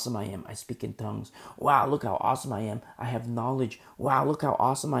how awesome I am. I speak in tongues. Wow, look how awesome I am. I have knowledge. Wow, look how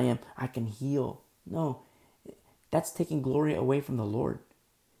awesome I am. I can heal. No, that's taking glory away from the Lord.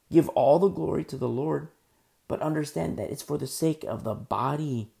 Give all the glory to the Lord, but understand that it's for the sake of the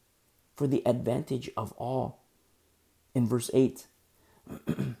body, for the advantage of all. In verse 8,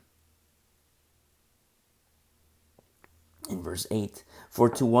 for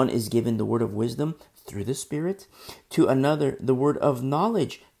to one is given the word of wisdom through the Spirit, to another the word of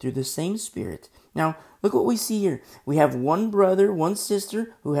knowledge through the same Spirit. Now, look what we see here. We have one brother, one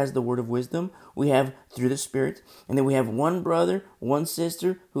sister who has the word of wisdom. We have through the Spirit. And then we have one brother, one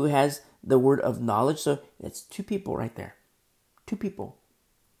sister who has the word of knowledge. So that's 2 people right there. 2 people.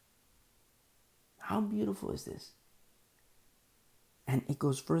 How beautiful is this? And it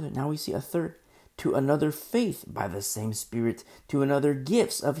goes further. Now we see a third. To another faith by the same Spirit. To another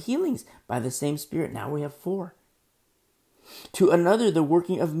gifts of healings by the same Spirit. Now we have 4. To another the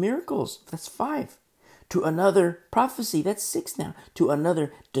working of miracles. That's 5. To another prophecy. That's 6 now. To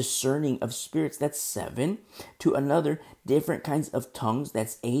another discerning of spirits. That's 7. To another different kinds of tongues.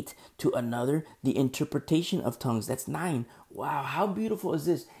 That's 8. To another the interpretation of tongues. That's 9. Wow, how beautiful is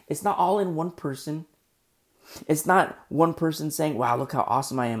this? It's not all in one person. It's not one person saying, wow, look how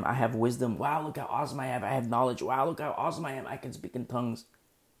awesome I am. I have wisdom. Wow, look how awesome I am. I have knowledge. Wow, look how awesome I am. I can speak in tongues.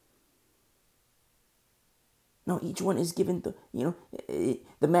 No, each one is given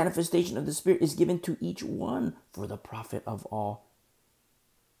the manifestation of the Spirit is given to each one for the profit of all.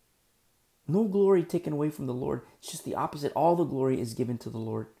 No glory taken away from the Lord. It's just the opposite. All the glory is given to the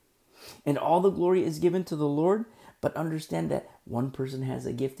Lord. And all the glory is given to the Lord. But understand that one person has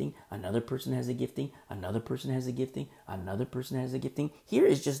a gifting, another person has a gifting, another person has a gifting, another person has a gifting. Here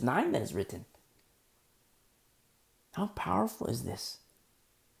is just 9 that is written. How powerful is this?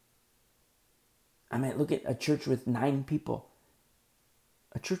 I mean, look at a church with 9 people.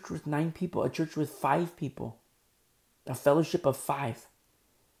 A church with 9 people. A church with 5 people. A fellowship of 5.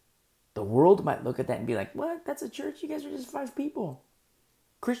 The world might look at that and be like, what? That's a church? You guys are just 5 people.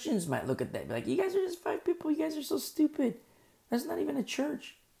 Christians might look at that and be like, you guys are just 5 people. You guys are so stupid. That's not even a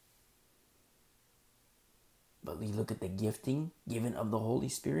church. But we look at the gifting given of the Holy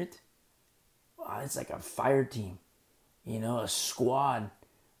Spirit. Wow, it's like a fire team. A squad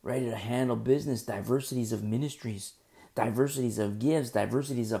ready to handle business. Diversities of ministries. Diversities of gifts.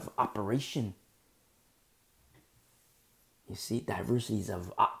 Diversities of operation. You see, diversities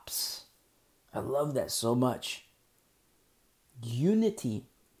of ops. I love that so much. Unity.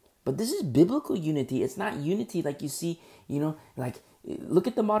 But this is biblical unity. It's not unity like you see, like look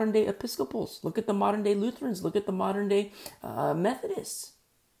at the modern day Episcopals. Look at the modern day Lutherans. Look at the modern day Methodists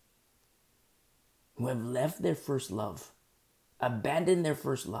who have left their first love, abandoned their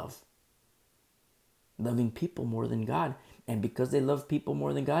first love, loving people more than God. And because they love people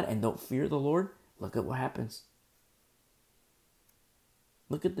more than God and don't fear the Lord, look at what happens.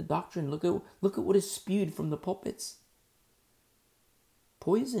 Look at the doctrine. Look at what is spewed from the pulpits.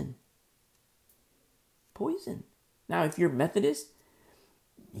 Poison. Now, if you're Methodist,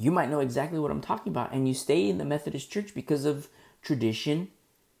 you might know exactly what I'm talking about. And you stay in the Methodist church because of tradition.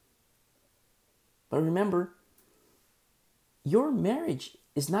 But remember, your marriage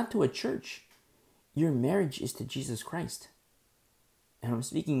is not to a church. Your marriage is to Jesus Christ. And I'm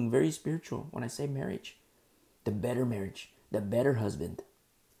speaking very spiritual when I say marriage. The better marriage. The better husband.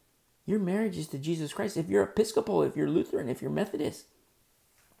 Your marriage is to Jesus Christ. If you're Episcopal, if you're Lutheran, if you're Methodist,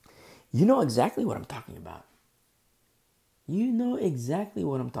 you know exactly what I'm talking about. You know exactly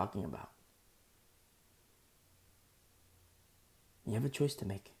what I'm talking about. You have a choice to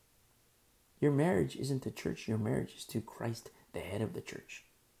make. Your marriage isn't to church. Your marriage is to Christ, the head of the church.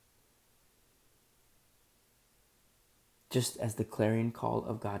 Just as the clarion call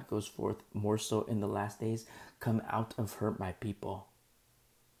of God goes forth, more so in the last days, come out of her, my people.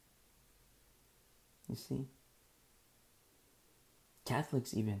 You see?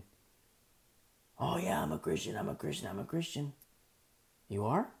 Catholics even. Oh yeah, I'm a Christian, I'm a Christian, I'm a Christian. You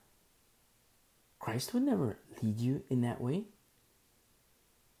are? Christ would never lead you in that way.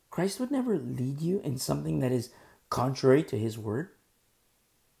 Christ would never lead you in something that is contrary to his word.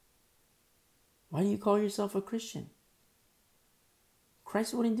 Why do you call yourself a Christian?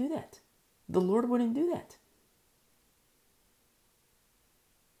 Christ wouldn't do that. The Lord wouldn't do that.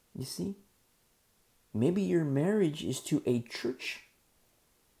 You see? Maybe your marriage is to a church,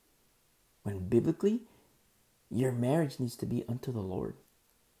 when biblically, your marriage needs to be unto the Lord,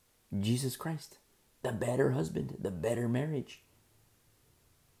 Jesus Christ, the better husband, the better marriage.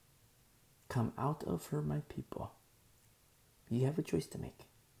 Come out of her, my people. You have a choice to make.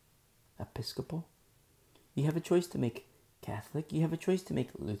 Episcopal. You have a choice to make Catholic. You have a choice to make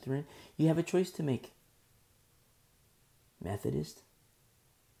Lutheran. You have a choice to make Methodist.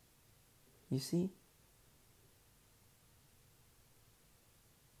 You see?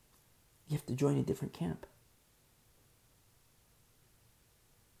 You have to join a different camp.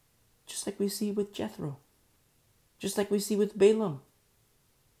 Just like we see with Jethro. Just like we see with Balaam.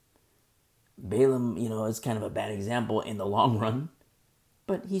 Balaam, is kind of a bad example in the long run.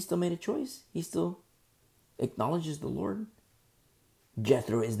 But he still made a choice. He still acknowledges the Lord.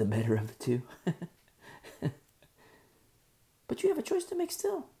 Jethro is the better of the two. But you have a choice to make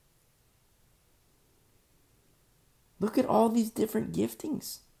still. Look at all these different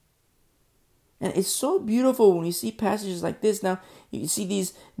giftings. And it's so beautiful when you see passages like this. Now, you see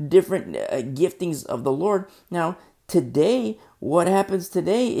these different giftings of the Lord. Now, today, what happens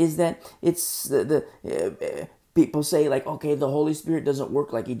today is that it's people say like, okay, the Holy Spirit doesn't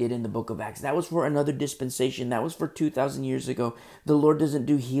work like he did in the book of Acts. That was for another dispensation. That was for 2,000 years ago. The Lord doesn't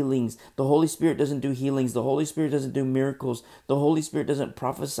do healings. The Holy Spirit doesn't do healings. The Holy Spirit doesn't do miracles. The Holy Spirit doesn't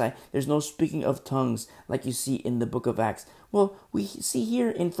prophesy. There's no speaking of tongues like you see in the book of Acts. Well, we see here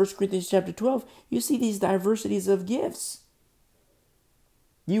in 1 Corinthians chapter 12, you see these diversities of gifts.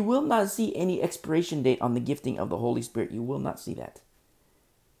 You will not see any expiration date on the gifting of the Holy Spirit. You will not see that.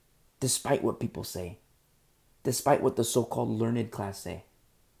 Despite what people say. Despite what the so-called learned class say.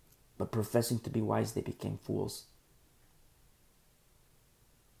 But professing to be wise, they became fools.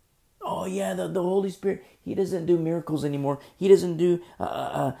 Oh yeah, the Holy Spirit, he doesn't do miracles anymore. He doesn't do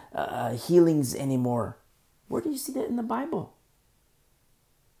healings anymore. Where do you see that in the Bible?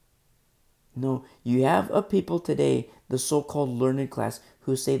 No, you have a people today, the so-called learned class,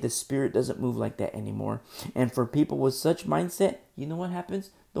 who say the Spirit doesn't move like that anymore. And for people with such mindset, you know what happens?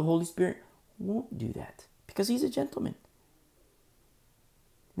 The Holy Spirit won't do that because he's a gentleman.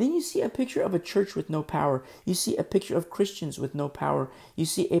 Then you see a picture of a church with no power. You see a picture of Christians with no power. You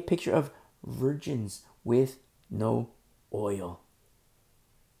see a picture of virgins with no oil.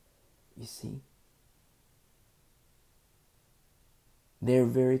 You see? Their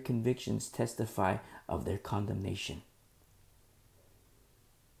very convictions testify of their condemnation.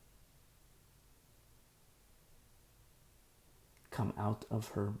 Come out of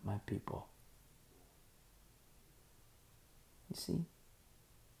her, my people. You see?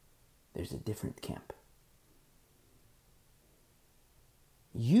 There's a different camp.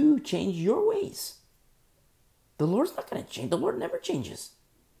 You change your ways. The Lord's not going to change. The Lord never changes.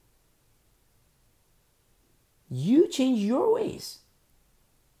 You change your ways.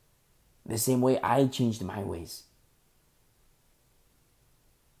 The same way I changed my ways.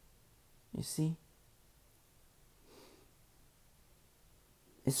 You see?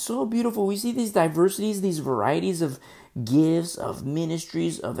 It's so beautiful. We see these diversities, these varieties of gifts, of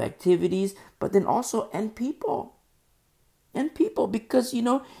ministries, of activities, but then also, and people. And people, because,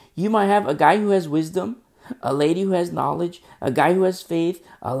 you might have a guy who has wisdom, a lady who has knowledge, a guy who has faith,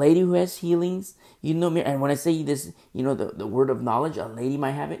 a lady who has healings. And when I say this, the word of knowledge, a lady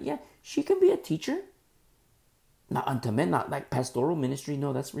might have it. Yeah, she can be a teacher. Not unto men, not like pastoral ministry.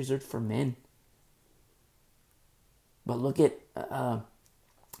 No, that's reserved for men. But look at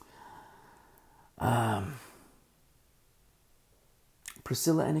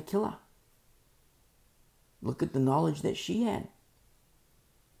Priscilla and Aquila. Look at the knowledge that she had.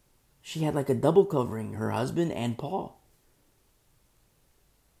 She had like a double covering, her husband and Paul.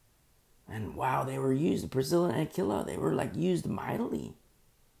 And wow, they were used, Priscilla and Aquila, they were like used mightily.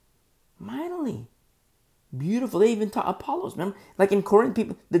 Mightily. Beautiful. They even taught Apollos. Remember? Like in Corinth,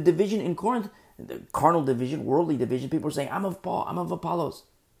 people, the division in Corinth, the carnal division, worldly division. People are saying, I'm of Paul, I'm of Apollos.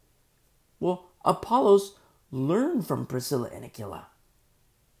 Well, Apollos learned from Priscilla and Aquila.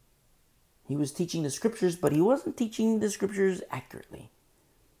 He was teaching the scriptures, but he wasn't teaching the scriptures accurately.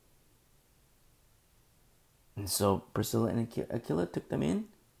 And so Priscilla and Aquila took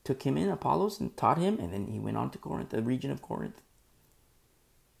him in, Apollos, and taught him, and then he went on to Corinth, the region of Corinth,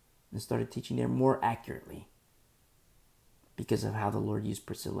 and started teaching there more accurately because of how the Lord used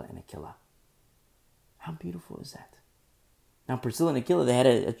Priscilla and Aquila. How beautiful is that? Now, Priscilla and Aquila,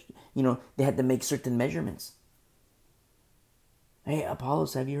 they had to make certain measurements. Hey,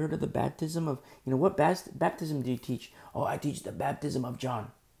 Apollos, have you heard of the baptism of, what baptism do you teach? Oh, I teach the baptism of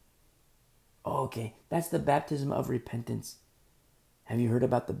John. Oh, okay, that's the baptism of repentance. Have you heard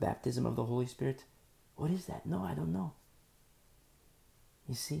about the baptism of the Holy Spirit? What is that? No, I don't know.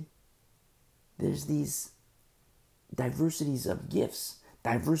 You see, there's these diversities of gifts,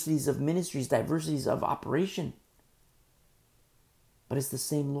 diversities of ministries, diversities of operation. But it's the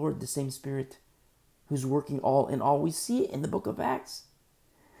same Lord, the same Spirit who's working all in all. We see it in the book of Acts.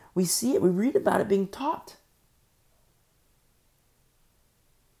 We see it, we read about it being taught.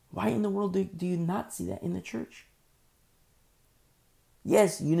 Why in the world do you not see that in the church?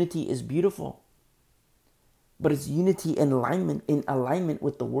 Yes, unity is beautiful. But it's unity in alignment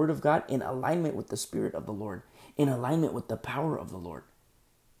with the Word of God, in alignment with the Spirit of the Lord, in alignment with the power of the Lord.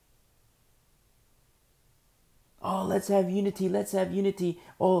 Oh, let's have unity, let's have unity.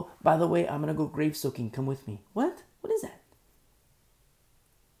 Oh, by the way, I'm going to go grave soaking. Come with me. What? What is that?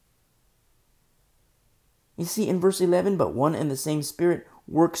 You see in verse 11, but one and the same Spirit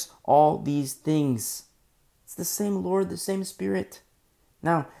works all these things. It's the same Lord, the same Spirit.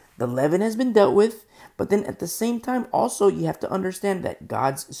 Now, the leaven has been dealt with, but then at the same time, also you have to understand that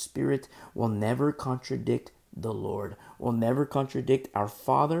God's Spirit will never contradict the Lord, will never contradict our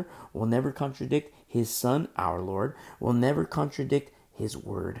Father, will never contradict His Son, our Lord, will never contradict His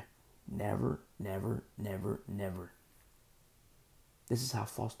Word. Never, never, never, never. This is how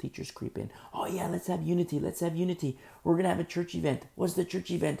false teachers creep in. Oh yeah, let's have unity, let's have unity. We're going to have a church event. What's the church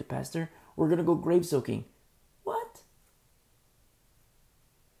event, Pastor? We're going to go grave soaking. What?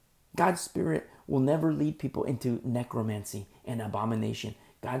 God's Spirit will never lead people into necromancy and abomination.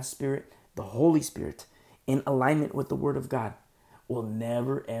 God's Spirit, the Holy Spirit, in alignment with the Word of God, will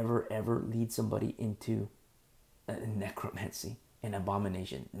never, ever, ever lead somebody into necromancy and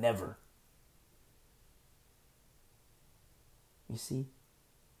abomination. Never. You see?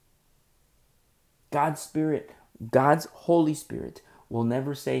 God's Spirit, God's Holy Spirit will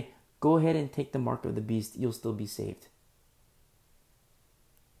never say, go ahead and take the mark of the beast, you'll still be saved.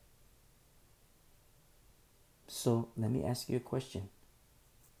 So let me ask you a question.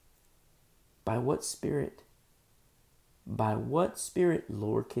 By what Spirit,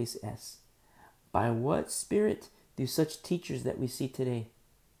 lowercase s, by what Spirit do such teachers that we see today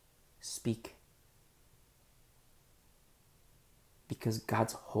speak? Because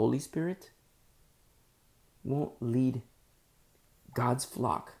God's Holy Spirit won't lead God's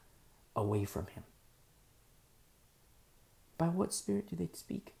flock away from Him. By what Spirit do they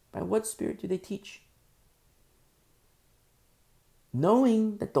speak? By what Spirit do they teach?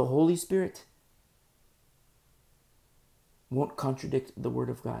 Knowing that the Holy Spirit won't contradict the Word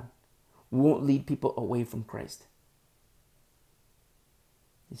of God, won't lead people away from Christ.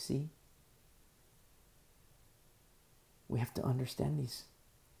 You see? We have to understand these.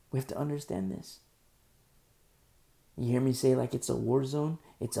 We have to understand this. You hear me say like it's a war zone,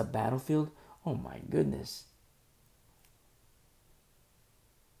 it's a battlefield. Oh my goodness.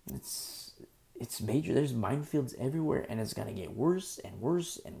 It's major. There's minefields everywhere, and it's going to get worse and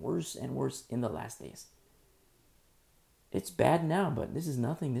worse and worse and worse in the last days. It's bad now, but this is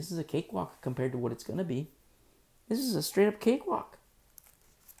nothing. This is a cakewalk compared to what it's going to be. This is a straight up cakewalk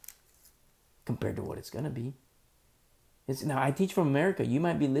compared to what it's going to be. Now, I teach from America. You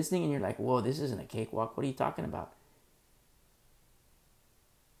might be listening and you're like, whoa, this isn't a cakewalk. What are you talking about?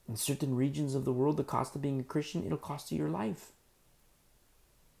 In certain regions of the world, the cost of being a Christian, it'll cost you your life.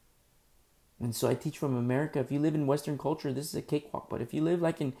 And so I teach from America. If you live in Western culture, this is a cakewalk. But if you live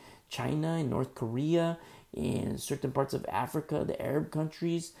like in China, in North Korea, in certain parts of Africa, the Arab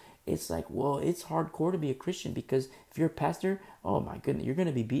countries, it's like, well, it's hardcore to be a Christian, because if you're a pastor, oh my goodness, you're going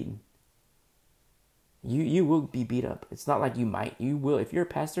to be beaten. You will be beat up. It's not like you might. You will. If you're a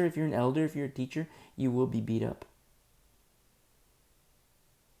pastor, if you're an elder, if you're a teacher, you will be beat up.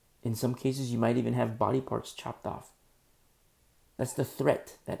 In some cases, you might even have body parts chopped off. That's the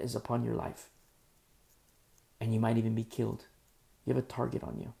threat that is upon your life. And you might even be killed. You have a target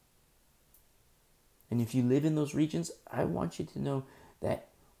on you. And if you live in those regions, I want you to know that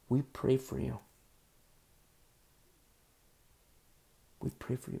we pray for you. We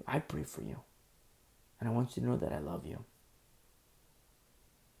pray for you. I pray for you. And I want you to know that I love you.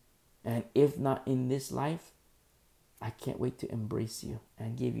 And if not in this life, I can't wait to embrace you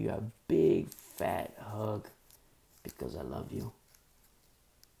and give you a big fat hug because I love you.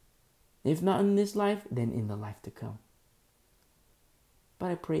 If not in this life, then in the life to come.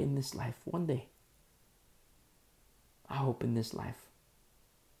 But I pray in this life one day. I hope in this life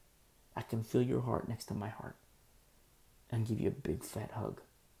I can feel your heart next to my heart and give you a big fat hug.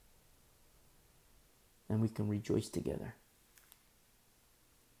 And we can rejoice together.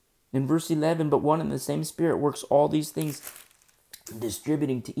 In verse 11, but one and the same Spirit works all these things,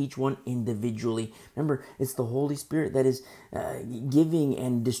 distributing to each one individually. Remember, it's the Holy Spirit that is giving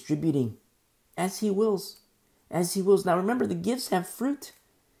and distributing as He wills. As He wills. Now remember, the gifts have fruit.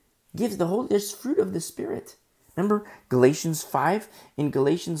 There's fruit of the Spirit. Remember Galatians 5? In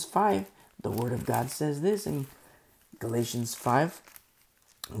Galatians 5, the Word of God says this in Galatians 5,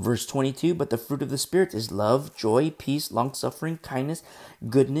 verse 22, but the fruit of the Spirit is love, joy, peace, long-suffering, kindness,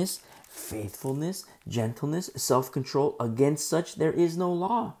 goodness, faithfulness, gentleness, self-control. Against such there is no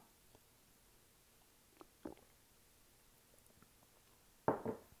law.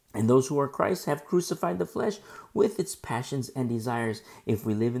 And those who are Christ have crucified the flesh with its passions and desires. If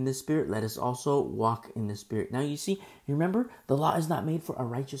we live in the Spirit, let us also walk in the Spirit. Now you see, remember, the law is not made for a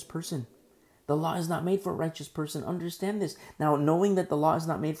righteous person. The law is not made for a righteous person. Understand this. Now, knowing that the law is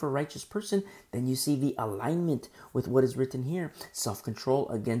not made for a righteous person, then you see the alignment with what is written here. Self-control,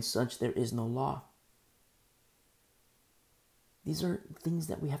 against such there is no law. These are things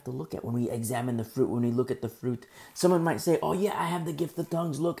that we have to look at when we examine the fruit, when we look at the fruit. Someone might say, oh yeah, I have the gift of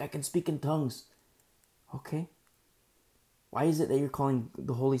tongues. Look, I can speak in tongues. Okay. Why is it that you're calling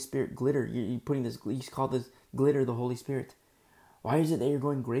the Holy Spirit glitter? You're putting this, you call this glitter the Holy Spirit. Why is it that you're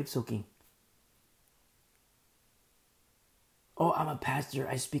going grave soaking? Oh, I'm a pastor.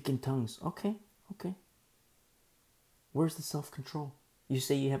 I speak in tongues. Okay. Where's the self-control? You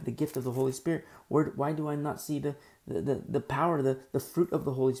say you have the gift of the Holy Spirit. Why do I not see the power, the fruit of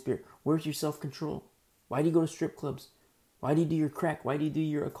the Holy Spirit? Where's your self-control? Why do you go to strip clubs? Why do you do your crack? Why do you do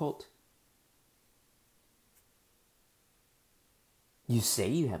your occult? You say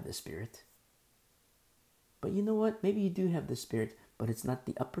you have the Spirit. But you know what? Maybe you do have the Spirit, but it's not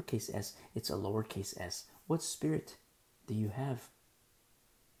the uppercase S. It's a lowercase s. What Spirit do you have?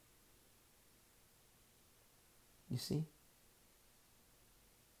 You see?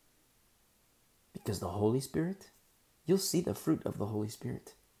 Because the Holy Spirit, you'll see the fruit of the Holy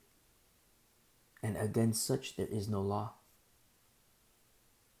Spirit. And against such there is no law.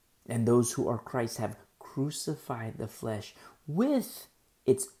 And those who are Christ have crucified the flesh with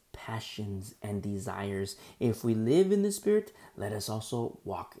its passions and desires. If we live in the Spirit, let us also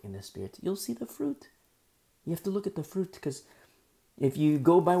walk in the Spirit. You'll see the fruit. You have to look at the fruit, because if you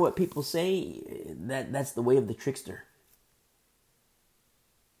go by what people say, that's the way of the trickster.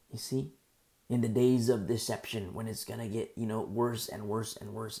 You see? In the days of deception, when it's going to get, worse and worse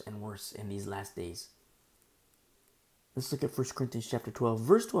and worse and worse in these last days. Let's look at 1 Corinthians chapter 12,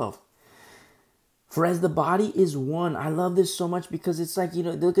 verse 12. For as the body is one, I love this so much because it's like,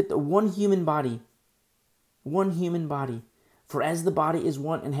 look at the one human body. One human body. For as the body is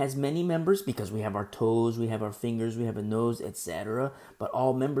one and has many members, because we have our toes, we have our fingers, we have a nose, etc. But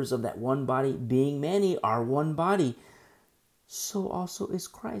all members of that one body, being many, are one body. So also is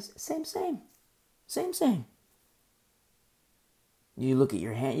Christ. Same. Same. You look at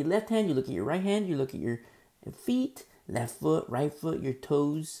your hand, your left hand, you look at your right hand, you look at your feet, left foot, right foot, your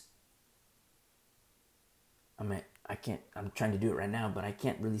toes. I'm trying to do it right now, but I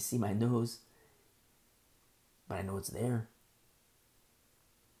can't really see my nose. But I know it's there.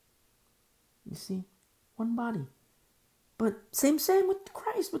 You see? One body. But same with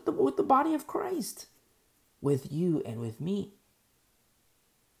Christ, with the body of Christ. With you and with me.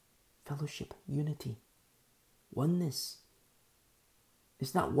 Fellowship, unity, oneness.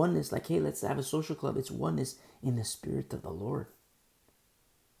 It's not oneness like, hey, let's have a social club. It's oneness in the Spirit of the Lord.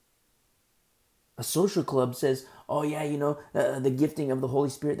 A social club says, oh yeah, the gifting of the Holy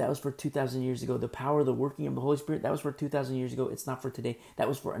Spirit, that was for 2,000 years ago. The power, the working of the Holy Spirit, that was for 2,000 years ago. It's not for today. That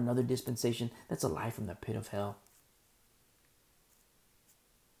was for another dispensation. That's a lie from the pit of hell.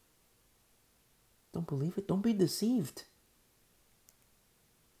 Don't believe it. Don't be deceived.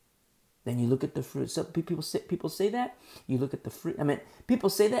 Then you look at the fruit. So people say that. You look at the fruit. People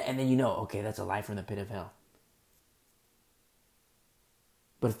say that, and then okay, that's a lie from the pit of hell.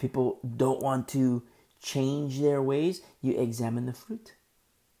 But if people don't want to change their ways, you examine the fruit.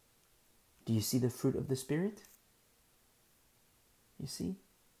 Do you see the fruit of the Spirit? You see?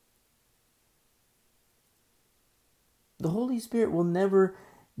 The Holy Spirit will never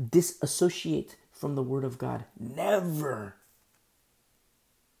disassociate from the Word of God. Never.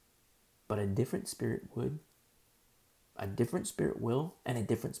 But a different spirit would. A different spirit will, and a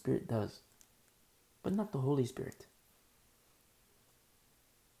different spirit does. But not the Holy Spirit.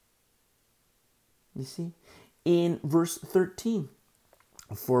 You see? In verse 13,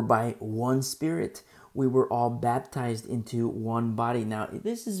 for by one Spirit we were all baptized into one body. Now,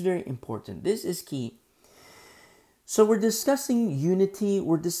 this is very important. This is key. So we're discussing unity.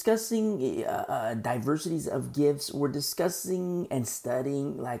 We're discussing diversities of gifts. We're discussing and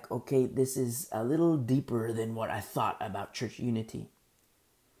studying like, okay, this is a little deeper than what I thought about church unity.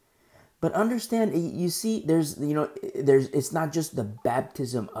 But understand, you see, it's not just the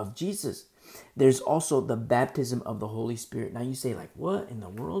baptism of Jesus. There's also the baptism of the Holy Spirit. Now you say like, what in the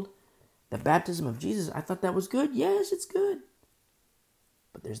world? The baptism of Jesus, I thought that was good. Yes, it's good.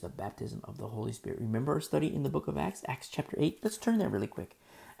 But there's the baptism of the Holy Spirit. Remember our study in the book of Acts? Acts chapter 8. Let's turn there really quick.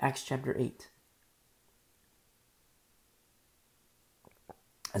 Acts chapter 8.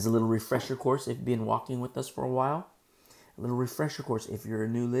 As a little refresher course, if you've been walking with us for a while. A little refresher course. If you're a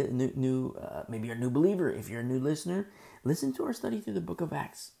maybe you're a new believer. If you're a new listener, listen to our study through the book of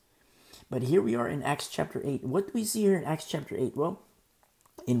Acts. But here we are in Acts chapter 8. What do we see here in Acts chapter 8? Well,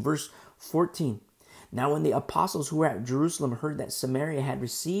 in verse 14. Now when the apostles who were at Jerusalem heard that Samaria had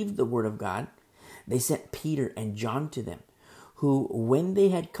received the word of God, they sent Peter and John to them, who, when they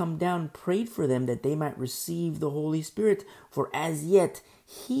had come down, prayed for them that they might receive the Holy Spirit. For as yet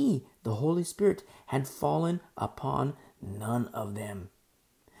he, the Holy Spirit, had fallen upon none of them.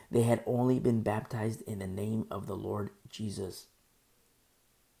 They had only been baptized in the name of the Lord Jesus.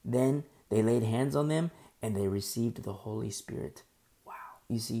 Then they laid hands on them and they received the Holy Spirit. Wow.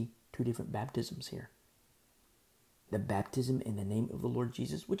 You see, two different baptisms here. The baptism in the name of the Lord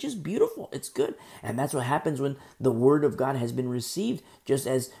Jesus, which is beautiful. It's good. And that's what happens when the word of God has been received, just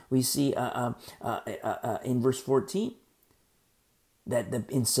as we see in verse 14, that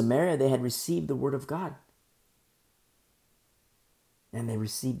in Samaria they had received the word of God. And they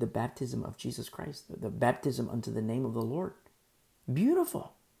received the baptism of Jesus Christ, the baptism unto the name of the Lord.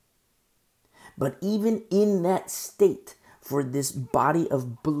 Beautiful. But even in that state, for this body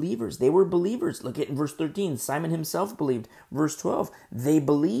of believers, they were believers. Look at verse 13. Simon himself believed. Verse 12, they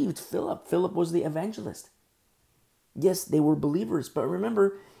believed Philip. Philip was the evangelist. Yes, they were believers. But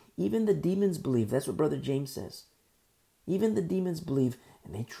remember, even the demons believe. That's what Brother James says. Even the demons believe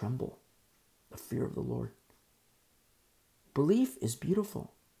and they tremble. The fear of the Lord. Belief is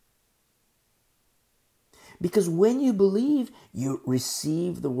beautiful. Because when you believe, you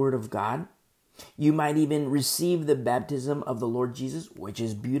receive the word of God. You might even receive the baptism of the Lord Jesus, which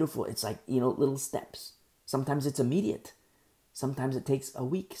is beautiful. It's like, little steps. Sometimes it's immediate. Sometimes it takes a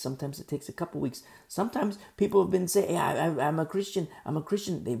week. Sometimes it takes a couple weeks. Sometimes people have been saying, hey, I'm a Christian. I'm a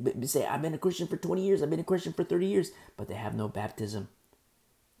Christian. They say, I've been a Christian for 20 years. I've been a Christian for 30 years. But they have no baptism.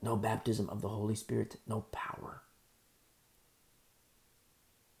 No baptism of the Holy Spirit. No power.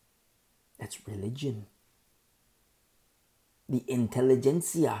 That's religion. The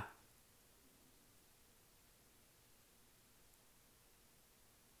intelligentsia.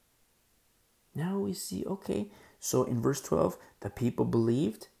 Now we see, okay, so in verse 12, the people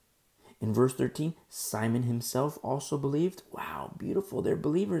believed. In verse 13, Simon himself also believed. Wow, beautiful. They're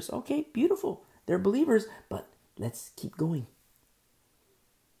believers. Okay, beautiful. They're believers, but let's keep going.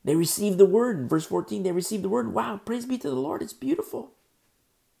 They received the word. In verse 14, they received the word. Wow, praise be to the Lord. It's beautiful.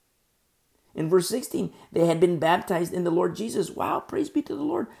 In verse 16, they had been baptized in the Lord Jesus. Wow, praise be to the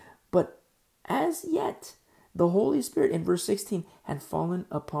Lord. But as yet, the Holy Spirit, in verse 16, had fallen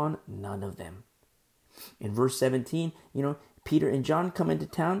upon none of them. In verse 17, Peter and John come into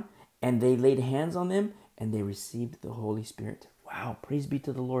town and they laid hands on them and they received the Holy Spirit. Wow, praise be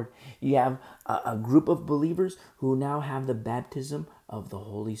to the Lord. You have a group of believers who now have the baptism of the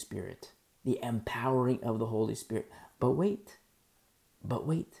Holy Spirit, the empowering of the Holy Spirit. But wait.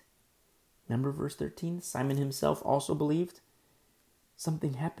 Remember verse 13? Simon himself also believed.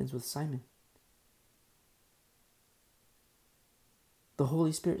 Something happens with Simon. The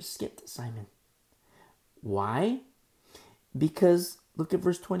Holy Spirit skipped Simon. Why? Because, look at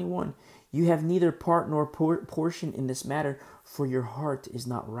verse 21. You have neither part nor portion in this matter, for your heart is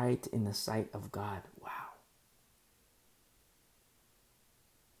not right in the sight of God. Wow.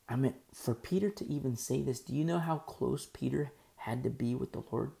 I mean, for Peter to even say this, do you know how close Peter had to be with the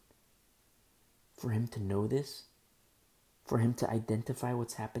Lord? For him to know this? For him to identify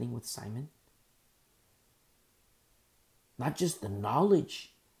what's happening with Simon? Not just the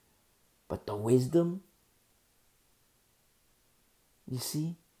knowledge, but the wisdom. You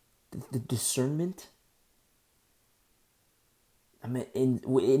see? The discernment. I mean,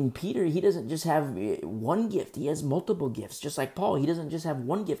 in Peter, he doesn't just have one gift. He has multiple gifts. Just like Paul, he doesn't just have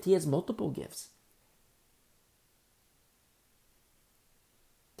one gift. He has multiple gifts.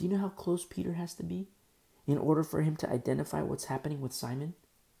 Do you know how close Peter has to be in order for him to identify what's happening with Simon?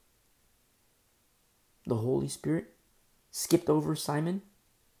 The Holy Spirit skipped over Simon.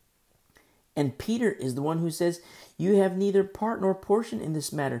 And Peter is the one who says, you have neither part nor portion in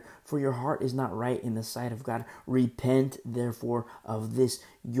this matter, for your heart is not right in the sight of God. Repent, therefore, of this,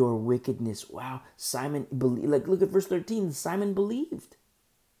 your wickedness. Wow, Simon believed. Like, look at verse 13. Simon believed.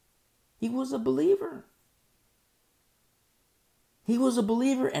 He was a believer. He was a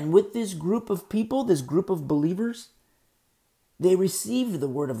believer. And with this group of people, this group of believers, they received the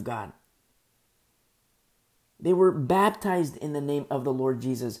word of God. They were baptized in the name of the Lord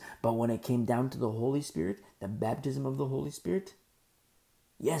Jesus. But when it came down to the Holy Spirit, the baptism of the Holy Spirit,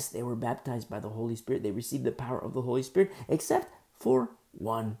 yes, they were baptized by the Holy Spirit. They received the power of the Holy Spirit, except for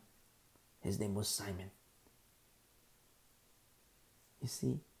one. His name was Simon. You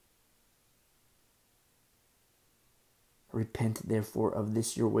see? Repent, therefore, of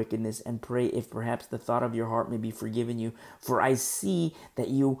this your wickedness, and pray if perhaps the thought of your heart may be forgiven you. For I see that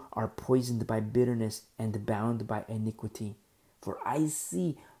you are poisoned by bitterness and bound by iniquity.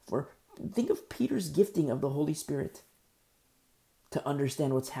 Think of Peter's gifting of the Holy Spirit. To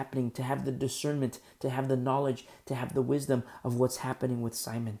understand what's happening, to have the discernment, to have the knowledge, to have the wisdom of what's happening with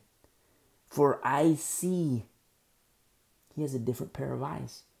Simon. For I see. He has a different pair of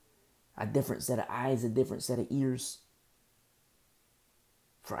eyes. A different set of eyes, a different set of ears.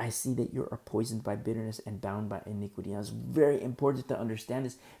 For I see that you are poisoned by bitterness and bound by iniquity. Now, it's very important to understand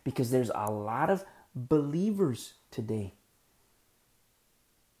this because there's a lot of believers today.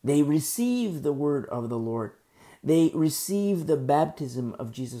 They receive the word of the Lord. They receive the baptism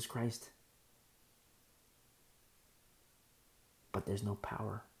of Jesus Christ. But there's no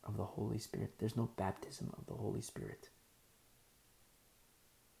power of the Holy Spirit. There's no baptism of the Holy Spirit.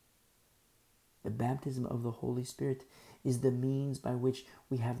 The baptism of the Holy Spirit is the means by which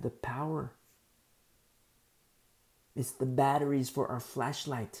we have the power. It's the batteries for our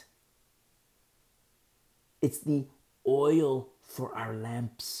flashlight. It's the oil for our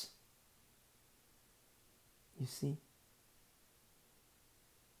lamps. You see?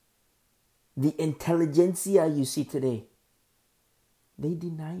 The intelligentsia you see today, they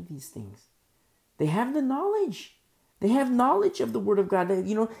deny these things. They have the knowledge. They have knowledge of the Word of God.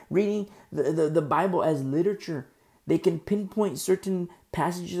 Reading the Bible as literature. They can pinpoint certain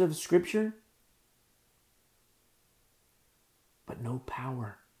passages of Scripture. But no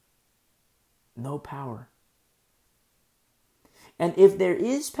power. No power. And if there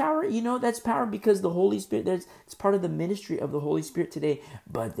is power, that's power because the Holy Spirit, it's part of the ministry of the Holy Spirit today.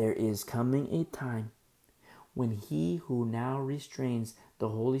 But there is coming a time when he who now restrains the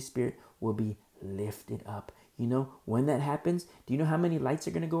Holy Spirit will be lifted up. When that happens, do you know how many lights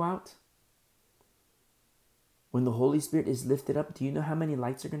are going to go out? When the Holy Spirit is lifted up, do you know how many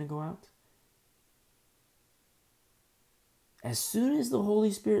lights are going to go out? As soon as the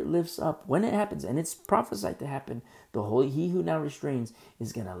Holy Spirit lifts up, when it happens, and it's prophesied to happen, he who now restrains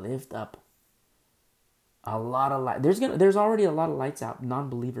is going to lift up a lot of light. There's already a lot of lights out,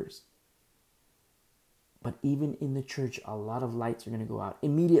 non-believers. But even in the church, a lot of lights are going to go out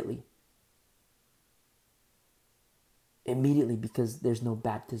immediately. Immediately, because there's no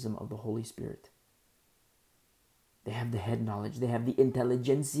baptism of the Holy Spirit. They have the head knowledge. They have the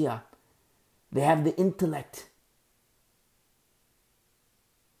intelligentsia. They have the intellect.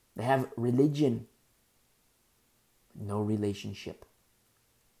 They have religion. No relationship.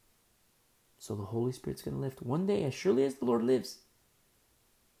 So the Holy Spirit's going to lift one day as surely as the Lord lives.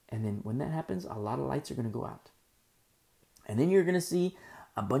 And then when that happens, a lot of lights are going to go out. And then you're going to see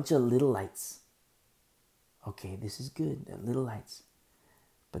a bunch of little lights. Okay, this is good, the little lights.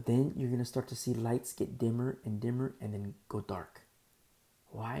 But then you're going to start to see lights get dimmer and dimmer and then go dark.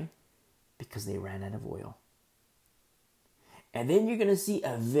 Why? Because they ran out of oil. And then you're going to see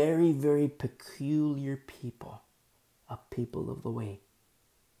a very, very peculiar people. A people of the way.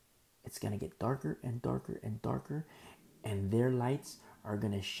 It's going to get darker and darker and darker. And their lights are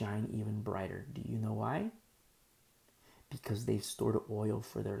going to shine even brighter. Do you know why? Because they've stored oil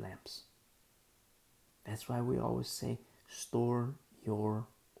for their lamps. That's why we always say, store your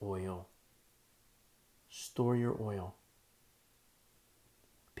oil. Store your oil.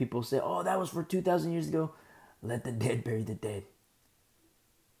 People say, oh, that was for 2,000 years ago. Let the dead bury the dead.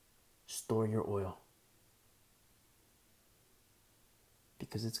 Store your oil.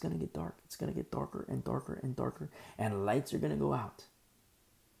 Because it's going to get dark. It's going to get darker and darker and darker. And lights are going to go out.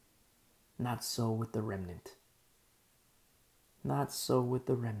 Not so with the remnant. Not so with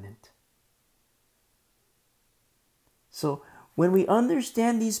the remnant. So when we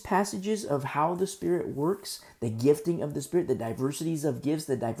understand these passages of how the Spirit works, the gifting of the Spirit, the diversities of gifts,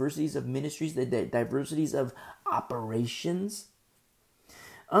 the diversities of ministries, the diversities of operations,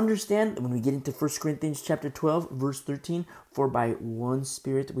 understand when we get into 1 Corinthians chapter 12, verse 13, for by one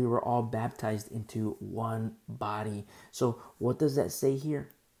Spirit we were all baptized into one body. So what does that say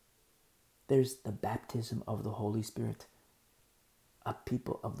here? There's the baptism of the Holy Spirit, a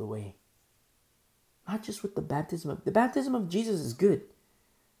people of the way. Not just with the baptism of Jesus is good,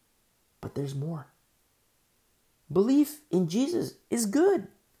 but there's more. Belief in Jesus is good,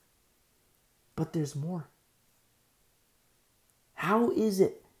 but there's more. How is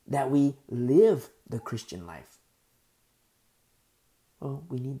it that we live the Christian life? Well,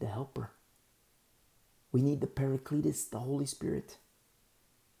 we need the helper. We need the Paracletus, the Holy Spirit.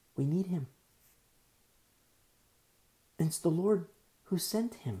 We need him. And it's the Lord who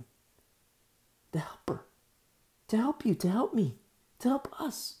sent him, the helper, to help you, to help me, to help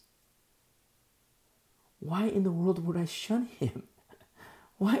us. Why in the world would I shun him?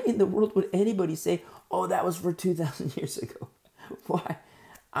 Why in the world would anybody say, oh, that was for 2,000 years ago? Why?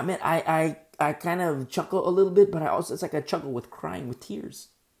 I mean, I kind of chuckle a little bit, but it's like a chuckle with crying, with tears.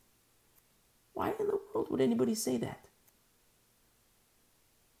 Why in the world would anybody say that?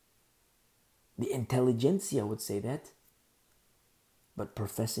 The intelligentsia would say that. But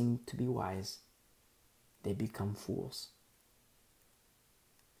professing to be wise, they become fools.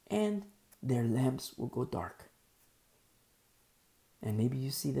 And their lamps will go dark. And maybe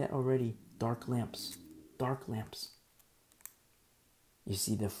you see that already. Dark lamps. Dark lamps. You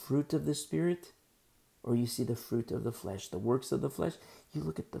see the fruit of the Spirit, or you see the fruit of the flesh, the works of the flesh. You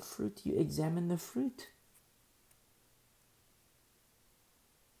look at the fruit, you examine the fruit.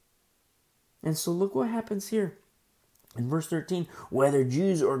 And so look what happens here. In verse 13, whether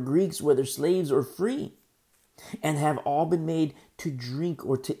Jews or Greeks, whether slaves or free, and have all been made to drink,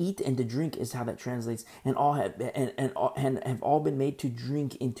 or to eat and to drink is how that translates, and have all been made to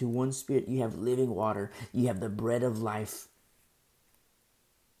drink into one Spirit. You have living water. You have the bread of life.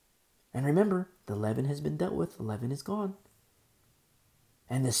 And remember, the leaven has been dealt with. The leaven is gone.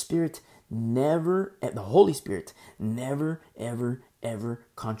 And the Spirit the Holy Spirit never, ever, ever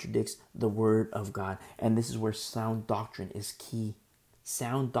contradicts the Word of God. And this is where sound doctrine is key.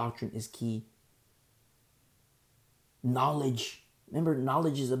 Sound doctrine is key. Knowledge. Remember,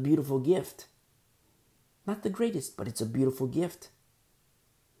 knowledge is a beautiful gift. Not the greatest, but it's a beautiful gift.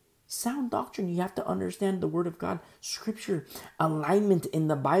 Sound doctrine, you have to understand the Word of God, Scripture, alignment in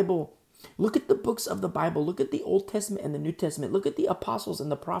the Bible. Look at the books of the Bible. Look at the Old Testament and the New Testament. Look at the apostles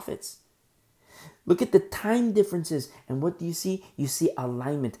and the prophets. Look at the time differences. And what do you see? You see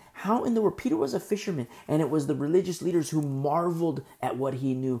alignment. How in the world? Peter was a fisherman, and it was the religious leaders who marveled at what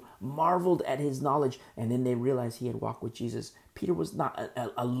he knew, marveled at his knowledge, and then they realized he had walked with Jesus. Peter was not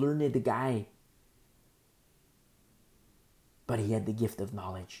a learned guy, but he had the gift of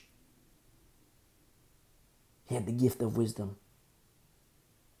knowledge. He had the gift of wisdom,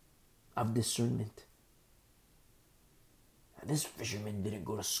 of discernment. This fisherman didn't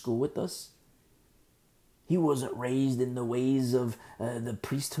go to school with us. He wasn't raised in the ways of the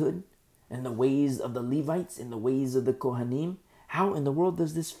priesthood and the ways of the Levites and the ways of the Kohanim. How in the world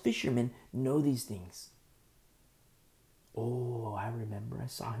does this fisherman know these things? Oh, I remember. I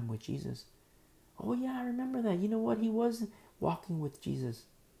saw him with Jesus. Oh yeah, I remember that. You know what? He was walking with Jesus.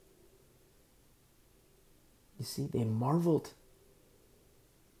 You see, they marveled.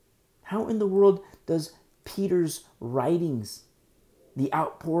 How in the world does Peter's writings, the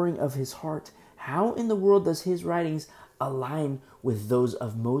outpouring of his heart, how in the world does his writings align with those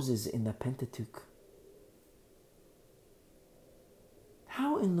of Moses in the Pentateuch?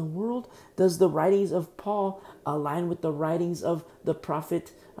 How in the world does the writings of Paul align with the writings of the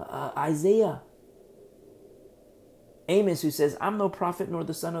prophet Isaiah? Amos, who says, I'm no prophet nor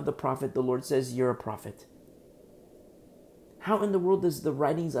the son of the prophet. The Lord says, you're a prophet. How in the world does the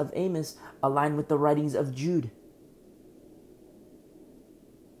writings of Amos align with the writings of Jude?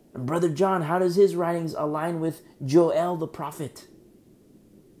 And Brother John, how does his writings align with Joel the prophet?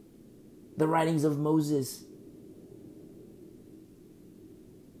 The writings of Moses.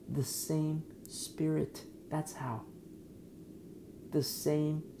 The same Spirit. That's how. The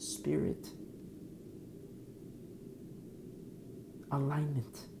same Spirit.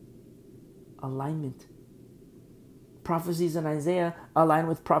 Alignment. Alignment. Prophecies in Isaiah align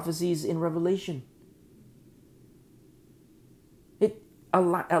with prophecies in Revelation.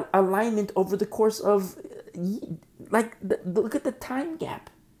 Alignment over the course of, look at the time gap.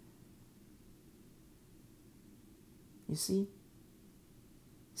 You see,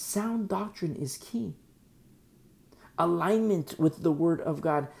 Sound doctrine is key. Alignment with the Word of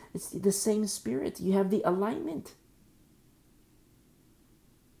God. It's the same Spirit. You have the alignment.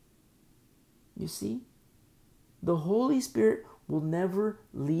 You see? The Holy Spirit will never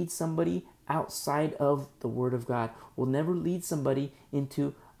lead somebody outside of the Word of God, will never lead somebody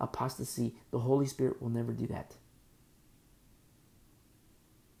into apostasy. The Holy Spirit will never do that.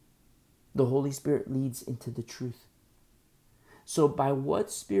 The Holy Spirit leads into the truth. So by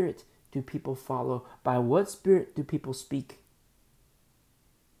what Spirit do people follow? By what Spirit do people speak?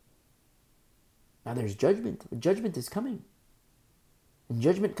 Now there's judgment. Judgment is coming. And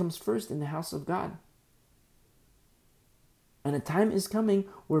judgment comes first in the house of God. And a time is coming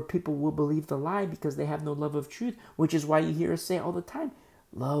where people will believe the lie because they have no love of truth, which is why you hear us say all the time,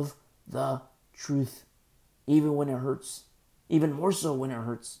 love the truth, even when it hurts, even more so when it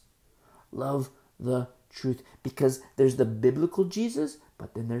hurts. Love the truth, because there's the biblical Jesus,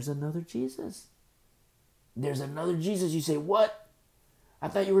 but then there's another Jesus. There's another Jesus. You say, what? I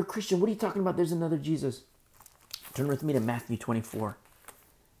thought you were a Christian. What are you talking about? There's another Jesus. Turn with me to Matthew 24.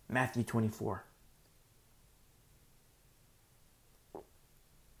 Matthew 24.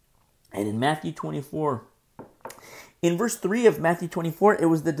 And in Matthew 24, in verse 3 of Matthew 24, it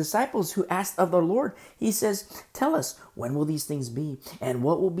was the disciples who asked of the Lord. He says, tell us, when will these things be? And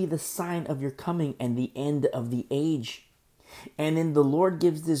what will be the sign of your coming and the end of the age? And then the Lord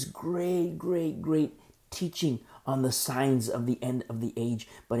gives this great teaching on the signs of the end of the age.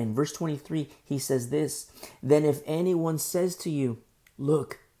 But in verse 23, he says this, then if anyone says to you,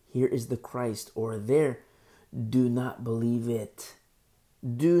 look, here is the Christ, or there, do not believe it.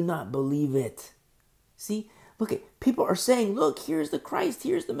 Do not believe it. See, look at people are saying, look, here's the Christ,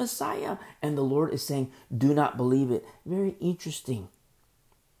 here's the Messiah. And the Lord is saying, do not believe it. Very interesting.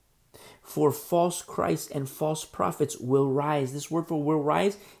 For false Christs and false prophets will rise. This word for will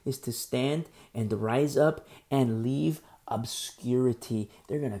rise is to stand and to rise up and leave obscurity.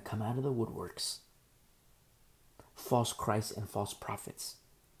 They're going to come out of the woodworks. False Christs and false prophets.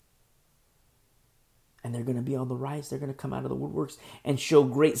 And they're going to be on the rise. They're going to come out of the woodworks and show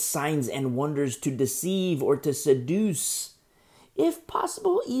great signs and wonders to deceive or to seduce, if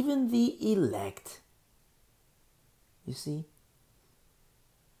possible, even the elect. You see?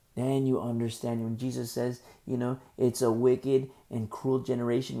 Then you understand when Jesus says, it's a wicked and cruel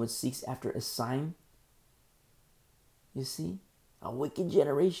generation which seeks after a sign. You see? A wicked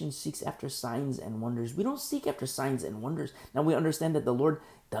generation seeks after signs and wonders. We don't seek after signs and wonders. Now we understand that the Lord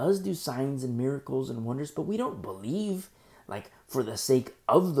does do signs and miracles and wonders, but we don't believe for the sake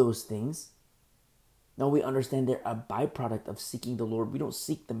of those things. No, we understand they're a byproduct of seeking the Lord. We don't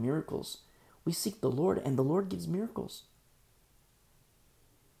seek the miracles. We seek the Lord, and the Lord gives miracles.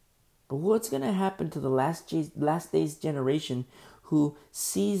 But what's going to happen to the last days generation who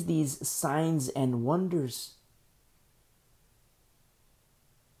sees these signs and wonders?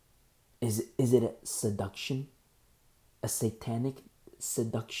 Is it a seduction? A satanic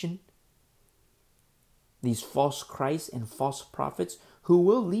seduction? These false Christs and false prophets who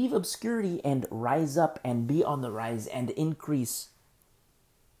will leave obscurity and rise up and be on the rise and increase.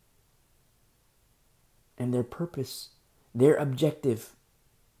 And their purpose, their objective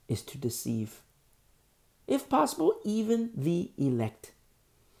is to deceive, if possible, even the elect.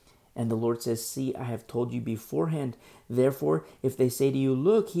 And the Lord says, see, I have told you beforehand. Therefore, if they say to you,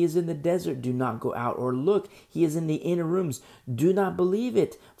 look, he is in the desert, do not go out. Or look, he is in the inner rooms, do not believe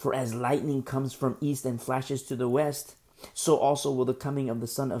it. For as lightning comes from east and flashes to the west, so also will the coming of the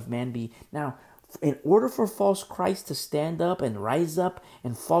Son of Man be. Now, in order for false Christ to stand up and rise up,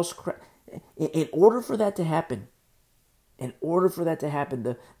 and in order for that to happen,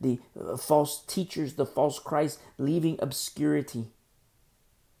 the false teachers, the false Christ leaving obscurity,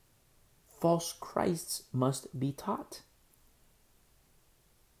 false Christs must be taught.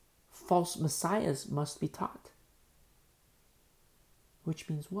 False messiahs must be taught. Which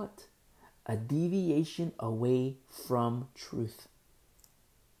means what? A deviation away from truth.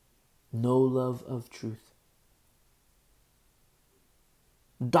 No love of truth.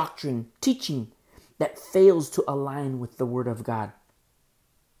 Doctrine, teaching that fails to align with the Word of God.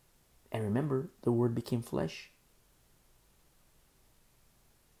 And remember, the Word became flesh.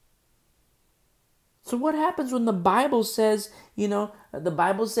 So what happens when the Bible says, the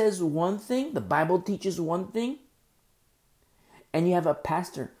Bible says one thing, the Bible teaches one thing, and you have a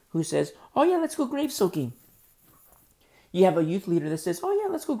pastor who says, oh yeah, let's go grave soaking. You have a youth leader that says, oh yeah,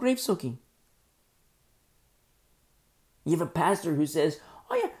 let's go grave soaking. You have a pastor who says,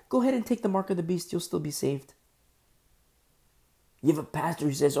 oh yeah, go ahead and take the mark of the beast, you'll still be saved. You have a pastor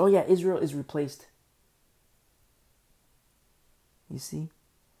who says, oh yeah, Israel is replaced. You see?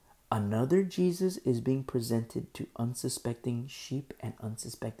 Another Jesus is being presented to unsuspecting sheep and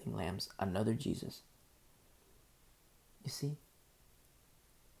unsuspecting lambs. Another Jesus. You see?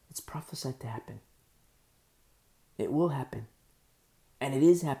 It's prophesied to happen. It will happen. And it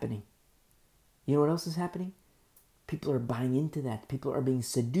is happening. You know what else is happening? People are buying into that. People are being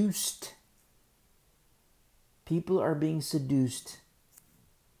seduced. People are being seduced.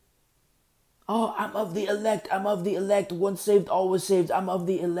 Oh, I'm of the elect. I'm of the elect. Once saved, always saved. I'm of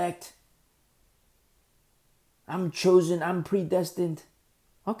the elect. I'm chosen. I'm predestined.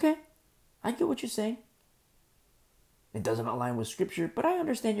 Okay, I get what you're saying. It doesn't align with Scripture, but I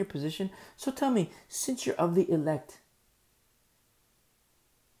understand your position. So tell me, since you're of the elect,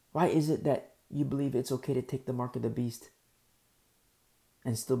 why is it that you believe it's okay to take the mark of the beast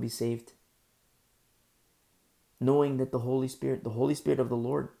and still be saved? Knowing that the Holy Spirit of the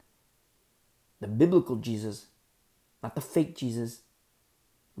Lord, the biblical Jesus, not the fake Jesus,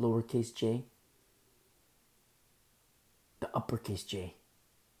 lowercase j, the uppercase J.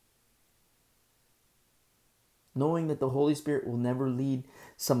 Knowing that the Holy Spirit will never lead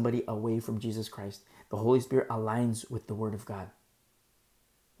somebody away from Jesus Christ. The Holy Spirit aligns with the Word of God.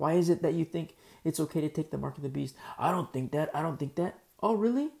 Why is it that you think it's okay to take the mark of the beast? I don't think that. I don't think that. Oh,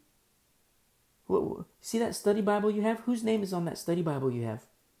 really? See that study Bible you have? Whose name is on that study Bible you have?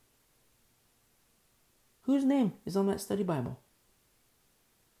 Whose name is on that study Bible?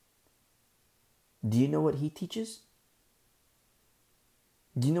 Do you know what he teaches?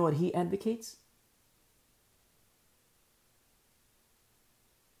 Do you know what he advocates?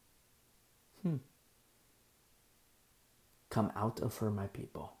 Come out of her, my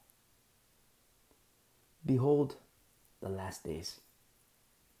people. Behold the last days.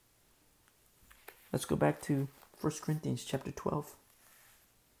 Let's go back to 1 Corinthians chapter 12.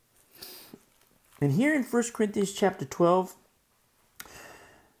 And here in 1 Corinthians chapter 12,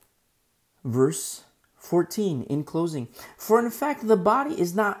 verse 14, in closing. For in fact, the body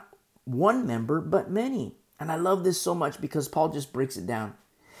is not one member, but many. And I love this so much because Paul just breaks it down.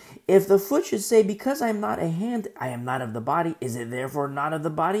 If the foot should say, because I am not a hand, I am not of the body, is it therefore not of the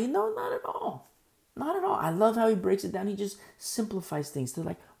body? No, not at all. Not at all. I love how he breaks it down. He just simplifies things. They're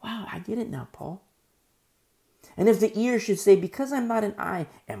like, wow, I get it now, Paul. And if the ear should say, because I'm not an eye,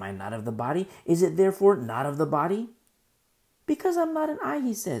 am I not of the body? Is it therefore not of the body? Because I'm not an eye,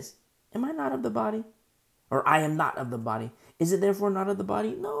 he says, am I not of the body? Or I am not of the body. Is it therefore not of the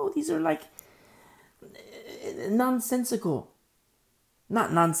body? No, these are like nonsensical.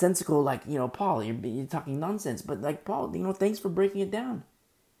 Not nonsensical like, Paul, you're talking nonsense. But like Paul, thanks for breaking it down.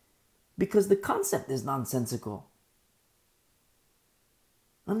 Because the concept is nonsensical.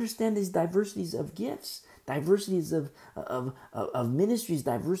 Understand these diversities of gifts, diversities of ministries,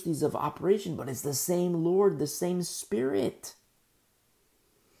 diversities of operation, but it's the same Lord, the same Spirit.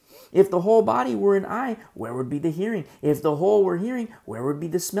 If the whole body were an eye, where would be the hearing? If the whole were hearing, where would be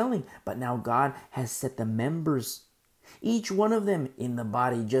the smelling? But now God has set the members, each one of them, in the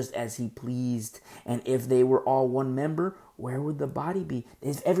body just as he pleased. And if they were all one member, where would the body be?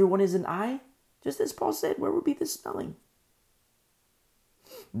 If everyone is an eye, just as Paul said, where would be the smelling?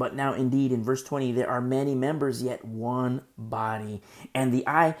 But now indeed, in verse 20, there are many members, yet one body. And the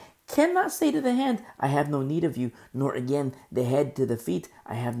eye cannot say to the hand, I have no need of you, nor again the head to the feet,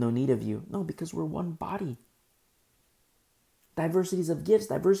 I have no need of you. No, because we're one body. Diversities of gifts,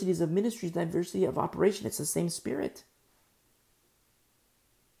 diversities of ministries, diversity of operation. It's the same Spirit.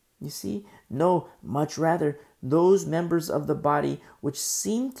 You see? No, much rather, those members of the body which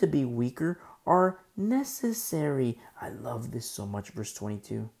seem to be weaker are necessary. I love this so much, verse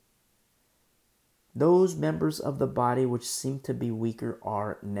 22. Those members of the body which seem to be weaker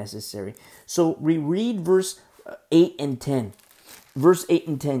are necessary. So we read verse 8 and 10. Verse 8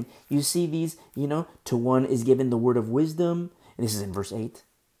 and 10, you see these, to one is given the word of wisdom. And this is in verse 8.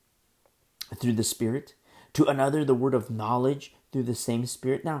 Through the Spirit. To another, the word of knowledge through the same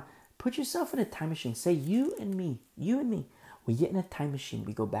Spirit. Now, put yourself in a time machine. Say you and me. We get in a time machine.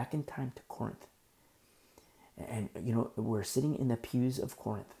 We go back in time to Corinth. And, we're sitting in the pews of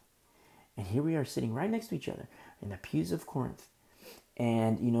Corinth. And here we are sitting right next to each other in the pews of Corinth.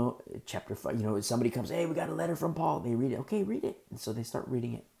 And, chapter 5, somebody comes, hey, we got a letter from Paul. They read it. Okay, read it. And so they start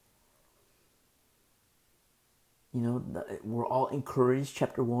reading it. We're all encouraged.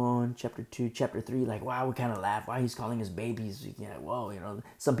 Chapter 1, chapter 2, chapter 3. Like, wow, we kind of laugh. Wow, he's calling us babies. Whoa,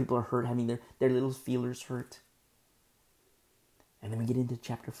 some people are hurt, having their little feelers hurt. And then we get into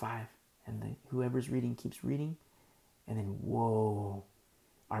chapter 5. And whoever's reading keeps reading. And then, whoa,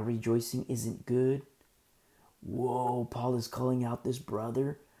 our rejoicing isn't good. Whoa, Paul is calling out this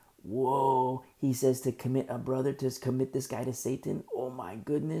brother. Whoa. He says to commit a brother, to commit this guy to Satan. Oh my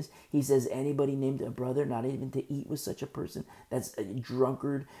goodness. He says anybody named a brother, not even to eat with such a person. That's a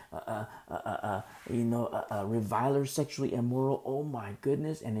drunkard, a reviler, sexually immoral. Oh my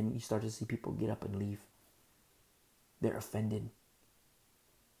goodness. And then you start to see people get up and leave. They're offended.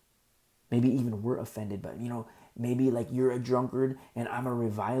 Maybe even we're offended, but maybe like you're a drunkard and I'm a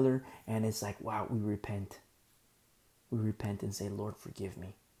reviler, and it's like, wow, we repent. We repent and say, Lord, forgive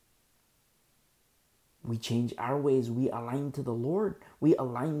me. We change our ways. We align to the Lord. We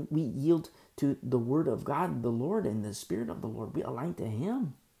yield to the word of God, the Lord, and the Spirit of the Lord. We align to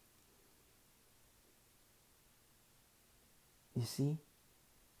Him. You see?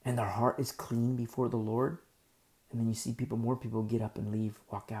 And our heart is clean before the Lord. And then you see more people get up and leave,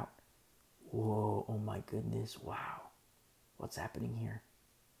 walk out. Whoa, oh my goodness, wow. What's happening here?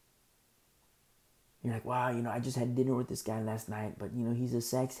 You're like, wow, I just had dinner with this guy last night, but he's a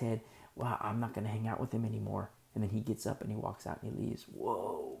sex head. Wow, I'm not going to hang out with him anymore. And then he gets up and he walks out and he leaves.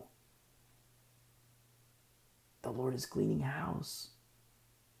 Whoa. The Lord is cleaning house.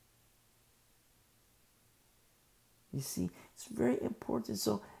 You see, it's very important.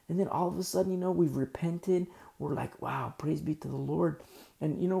 So, and then all of a sudden, we've repented. We're like, wow, praise be to the Lord.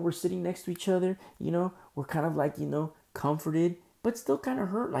 And, we're sitting next to each other. We're kind of like, comforted, but still kind of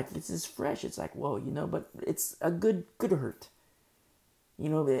hurt. Like, this is fresh. It's like, whoa, but it's a good hurt.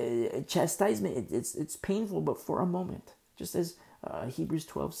 Chastisement, it's painful, but for a moment, just as Hebrews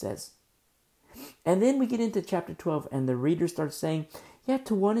 12 says. And then we get into chapter 12, and the reader starts saying, yeah,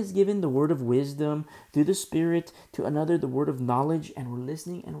 to one is given the word of wisdom through the Spirit, to another the word of knowledge. And we're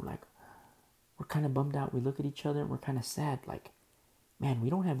listening, and we're kind of bummed out. We look at each other, and we're kind of sad, like, man,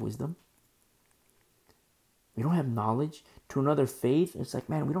 we don't have wisdom. We don't have knowledge. To another, faith. It's like,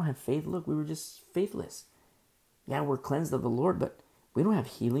 man, we don't have faith. Look, we were just faithless. Yeah, we're cleansed of the Lord, but we don't have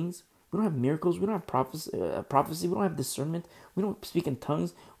healings. We don't have miracles. We don't have prophecy. We don't have discernment. We don't speak in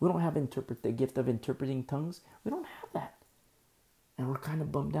tongues. We don't have the gift of interpreting tongues. We don't have that. And we're kind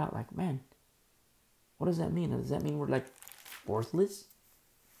of bummed out, like, man, what does that mean? Does that mean we're like worthless?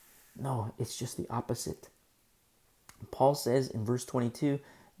 No, it's just the opposite. Paul says in verse 22,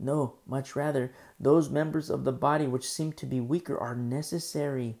 no, much rather, those members of the body which seem to be weaker are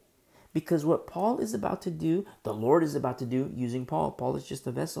necessary. Because what Paul is about to do, the Lord is about to do using Paul. Paul is just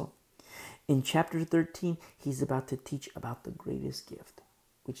a vessel. In chapter 13, he's about to teach about the greatest gift,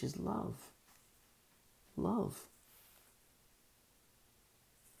 which is love. Love.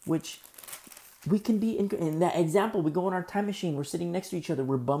 Which we can be, in that example, we go in our time machine, we're sitting next to each other,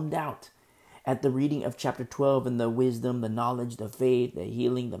 we're bummed out at the reading of chapter 12 and the wisdom, the knowledge, the faith, the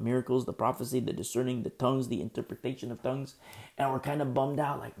healing, the miracles, the prophecy, the discerning, the tongues, the interpretation of tongues. And we're kind of bummed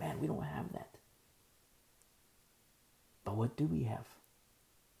out, like, man, we don't have that. But what do we have?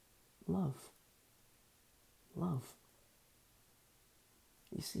 Love. Love.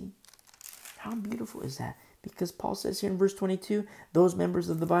 You see? How beautiful is that? Because Paul says here in verse 22, those members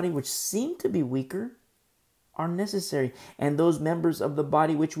of the body which seem to be weaker are necessary. And those members of the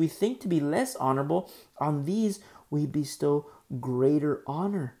body which we think to be less honorable, on these we bestow greater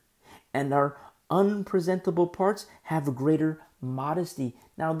honor. And our unpresentable parts have greater modesty.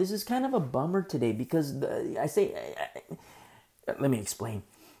 Now, this is kind of a bummer today because let me explain.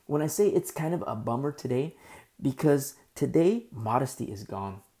 When I say it's kind of a bummer today, because today modesty is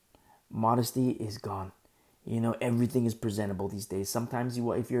gone. Modesty is gone. Everything is presentable these days. Sometimes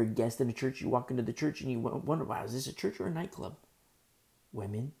if you're a guest in a church, you walk into the church and you wonder, wow, is this a church or a nightclub?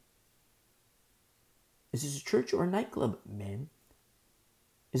 Women. Is this a church or a nightclub? Men.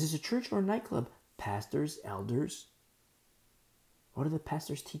 Is this a church or a nightclub? Pastors, elders. What are the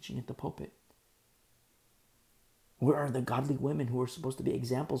pastors teaching at the pulpit? Where are the godly women who are supposed to be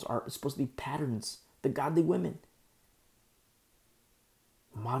examples, are supposed to be patterns? The godly women.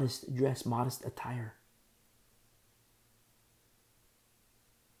 Modest dress, modest attire.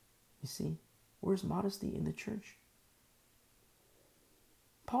 You see, where's modesty in the church?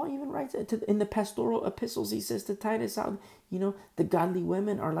 Paul even writes in the pastoral epistles, he says to Titus, how, the godly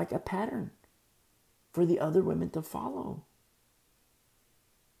women are like a pattern for the other women to follow.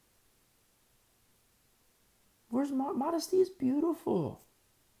 Where's modesty is beautiful.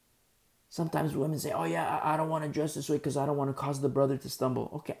 Sometimes women say, oh yeah, I don't want to dress this way because I don't want to cause the brother to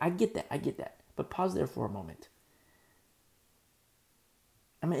stumble. Okay, I get that. But pause there for a moment.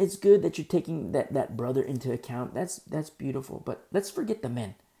 I mean, it's good that you're taking that brother into account. That's beautiful. But let's forget the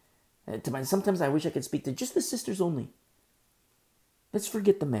men. Sometimes I wish I could speak to just the sisters only. Let's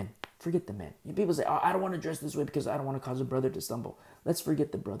forget the men. Forget the men. People say, oh, I don't want to dress this way because I don't want to cause a brother to stumble. Let's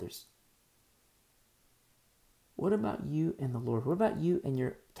forget the brothers. What about you and the Lord? What about you and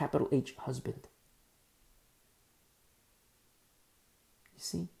your capital H husband? You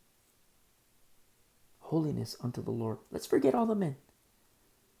see? Holiness unto the Lord. Let's forget all the men.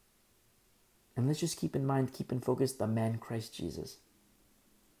 And let's just keep in mind, keep in focus the man Christ Jesus,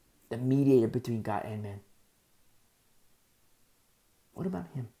 the mediator between God and man. What about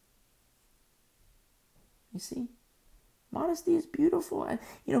him? You see? Modesty is beautiful. And,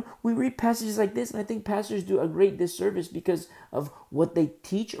 we read passages like this, and I think pastors do a great disservice because of what they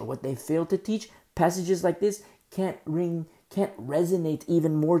teach or what they fail to teach. Passages like this can't resonate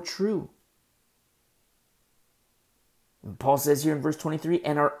even more true. And Paul says here in verse 23,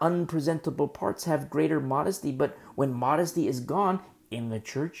 and our unpresentable parts have greater modesty, but when modesty is gone in the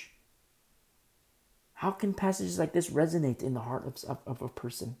church, how can passages like this resonate in the heart of a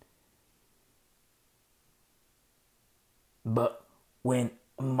person? But when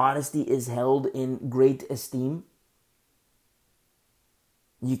modesty is held in great esteem,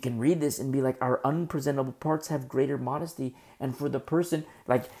 you can read this and be like, our unpresentable parts have greater modesty. And for the person,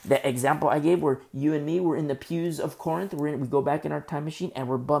 like the example I gave where you and me were in the pews of Corinth, we go back in our time machine and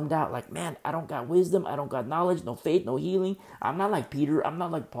we're bummed out. Like, man, I don't got wisdom. I don't got knowledge, no faith, no healing. I'm not like Peter. I'm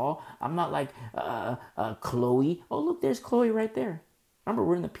not like Paul. I'm not like Chloe. Oh, look, there's Chloe right there. Remember,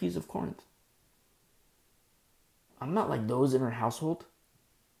 we're in the pews of Corinth. I'm not like those in her household.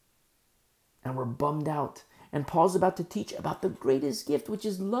 And we're bummed out. And Paul's about to teach about the greatest gift, which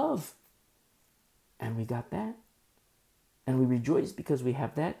is love. And we got that. And we rejoice because we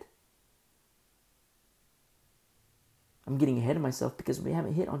have that. I'm getting ahead of myself because we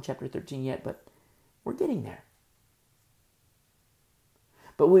haven't hit on chapter 13 yet, but we're getting there.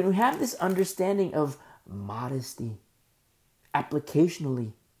 But when we have this understanding of modesty,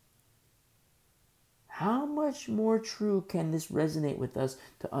 applicationally, how much more true can this resonate with us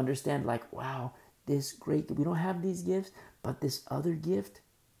to understand, like, wow, this great, we don't have these gifts, but this other gift,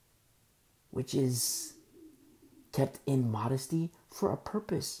 which is kept in modesty for a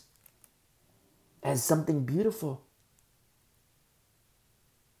purpose, as something beautiful.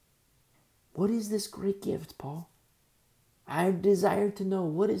 What is this great gift, Paul? I desire to know,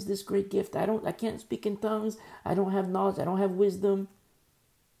 what is this great gift? I can't speak in tongues. I don't have knowledge. I don't have wisdom.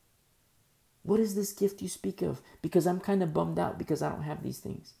 What is this gift you speak of? Because I'm kind of bummed out because I don't have these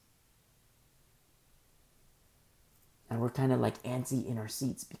things. And we're kind of like antsy in our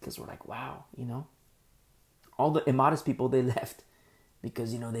seats because we're like, wow, All the immodest people, they left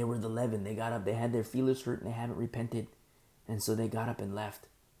because, they were the leaven. They got up, they had their feelers hurt and they haven't repented. And so they got up and left.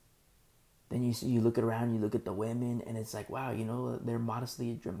 Then you look around, you look at the women and it's like, wow, they're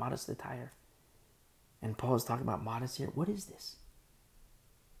modest attire. And Paul is talking about modest here. What is this?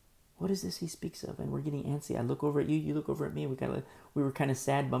 What is this he speaks of? And we're getting antsy. I look over at you, you look over at me. We were kind of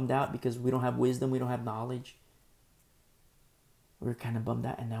sad, bummed out because we don't have wisdom, we don't have knowledge. We were kind of bummed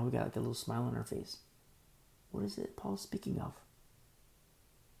out, and now we got like a little smile on our face. What is it Paul's speaking of?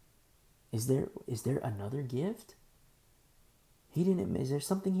 Is there another gift? Is there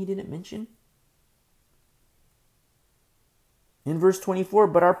something he didn't mention? In verse 24,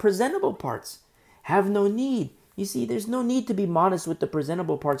 but our presentable parts have no need. You see, there's no need to be modest with the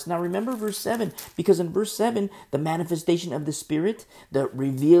presentable parts. Now remember verse 7, because in verse 7, the manifestation of the Spirit, the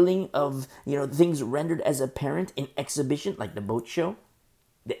revealing of, things rendered as apparent in exhibition, like the boat show,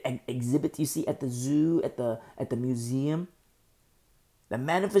 the exhibit you see at the zoo, at the museum. The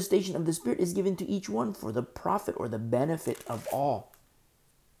manifestation of the Spirit is given to each one for the profit or the benefit of all.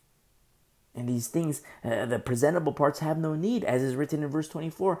 And these things, the presentable parts have no need, as is written in verse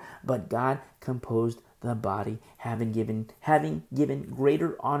 24, but God composed the body, having given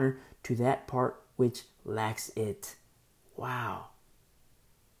greater honor to that part which lacks it. Wow.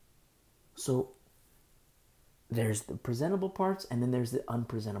 So there's the presentable parts and then there's the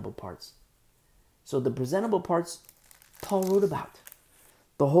unpresentable parts. So the presentable parts Paul wrote about.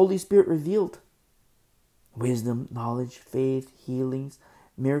 The Holy Spirit revealed wisdom, knowledge, faith, healings,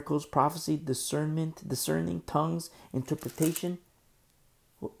 miracles, prophecy, discerning, tongues, interpretation.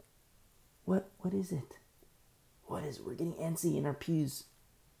 What is it? We're getting antsy in our pews.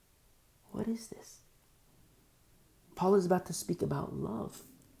 What is this? Paul is about to speak about love.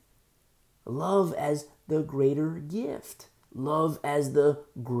 Love as the greater gift. Love as the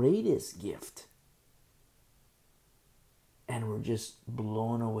greatest gift. And we're just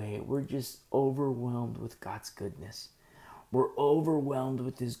blown away. We're just overwhelmed with God's goodness. We're overwhelmed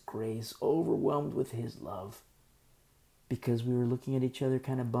with His grace, overwhelmed with His love. Because we were looking at each other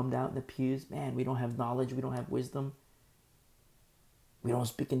kind of bummed out in the pews. Man, we don't have knowledge. We don't have wisdom. We don't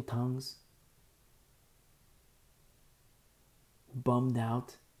speak in tongues. Bummed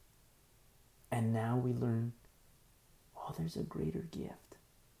out. And now we learn oh, there's a greater gift,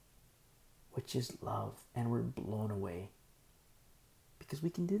 which is love. And we're blown away because we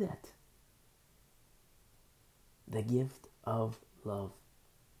can do that. The gift of love.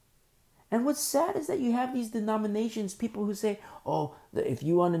 And what's sad is that you have these denominations, people who say, oh, if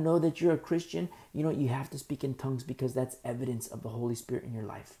you want to know that you're a Christian, you have to speak in tongues because that's evidence of the Holy Spirit in your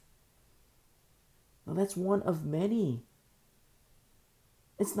life. Now, that's one of many.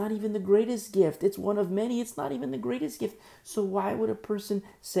 It's not even the greatest gift. It's one of many. It's not even the greatest gift. So why would a person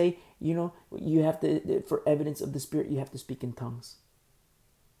say, you have to, for evidence of the Spirit, you have to speak in tongues?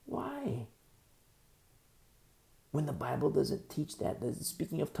 Why? When the Bible doesn't teach that.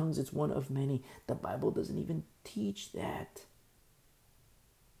 Speaking of tongues, it's one of many. The Bible doesn't even teach that.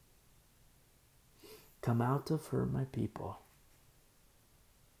 Come out of her, my people.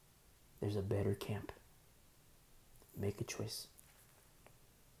 There's a better camp. Make a choice.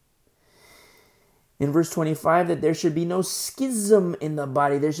 In verse 25, that there should be no schism in the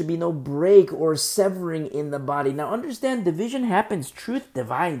body. There should be no break or severing in the body. Now understand, division happens. Truth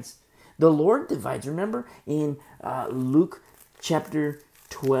divides. The Lord divides. Remember in Luke chapter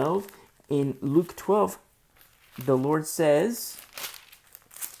 12. In Luke 12, the Lord says,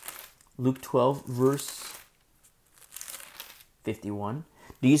 Luke 12 verse 51.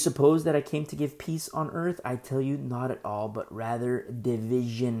 Do you suppose that I came to give peace on earth? I tell you, not at all, but rather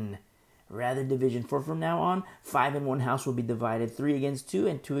division. Rather division. For from now on, 5 in one house will be divided, 3 against 2,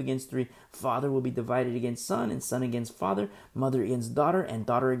 and 2 against 3. Father will be divided against son, and son against father, mother against daughter, and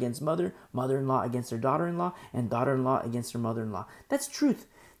daughter against mother, mother-in-law against her daughter-in-law, and daughter-in-law against her mother-in-law. That's truth.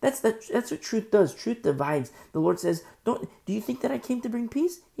 That's what truth does. Truth divides. The Lord says, do you think that I came to bring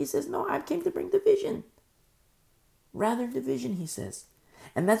peace? He says, no, I came to bring division. Rather division, he says.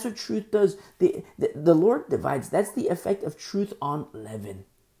 And that's what truth does. The Lord divides. That's the effect of truth on leaven.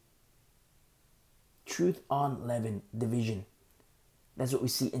 Truth on leaven, division. That's what we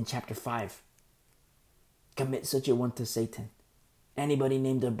see in chapter 5. Commit such a one to Satan. Anybody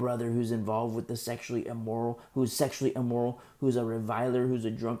named a brother who's involved with the sexually immoral, who's a reviler, who's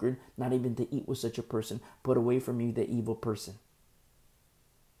a drunkard, not even to eat with such a person. Put away from you the evil person.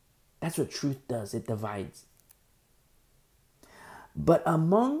 That's what truth does. It divides. But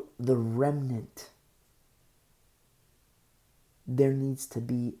among the remnant, there needs to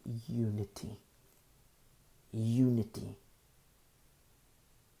be unity. Unity.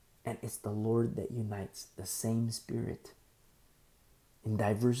 And it's the Lord that unites, the same Spirit. In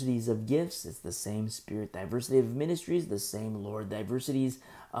diversities of gifts, it's the same Spirit. Diversity of ministries, the same Lord. Diversities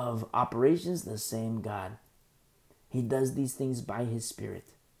of operations, the same God. He does these things by His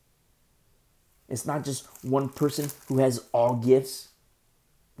Spirit. It's not just one person who has all gifts.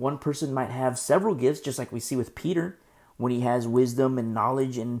 One person might have several gifts, just like we see with Peter. When he has wisdom and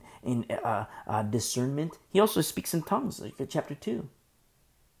knowledge and discernment. He also speaks in tongues, like in chapter 2.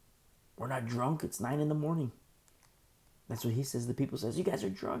 We're not drunk, it's 9 a.m. That's what he says. The people says, you guys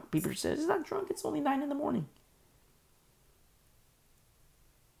are drunk. Peter says, it's not drunk, it's only 9 a.m.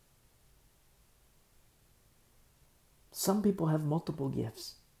 Some people have multiple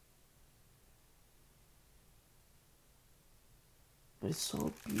gifts. But it's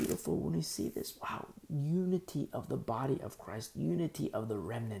so beautiful when we see this. Wow, unity of the body of Christ, unity of the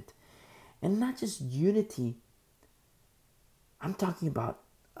remnant. And not just unity, I'm talking about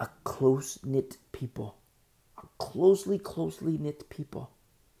a close-knit people. A closely knit people.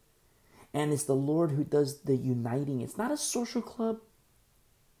 And it's the Lord who does the uniting. It's not a social club.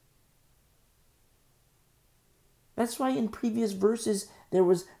 That's why in previous verses, there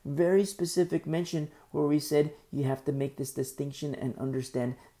was very specific mention where we said you have to make this distinction and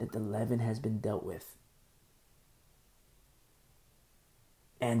understand that the leaven has been dealt with.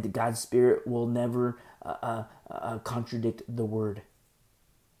 And God's Spirit will never contradict the Word.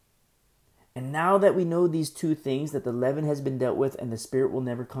 And now that we know these two things, that the leaven has been dealt with and the Spirit will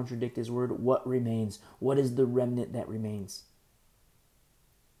never contradict His Word, what remains? What is the remnant that remains?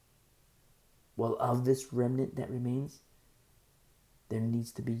 Well, of this remnant that remains, there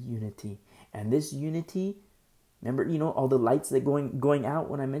needs to be unity. And this unity, remember, all the lights that going out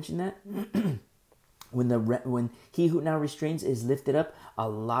when I mentioned that? When he who now restrains is lifted up, a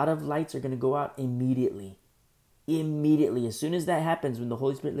lot of lights are going to go out immediately. Immediately. As soon as that happens, when the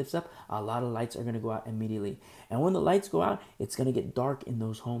Holy Spirit lifts up, a lot of lights are going to go out immediately. And when the lights go out, it's going to get dark in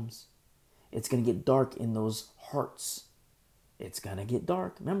those homes. It's going to get dark in those hearts. It's going to get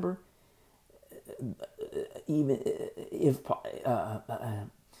dark. Remember, even if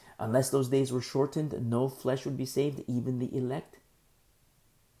unless those days were shortened, no flesh would be saved, even the elect.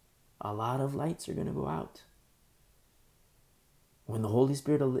 A lot of lights are going to go out When the Holy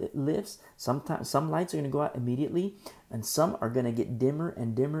Spirit lifts, sometimes some lights are going to go out immediately, and some are going to get dimmer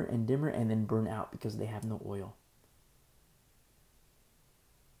and dimmer and dimmer and then burn out because they have no oil.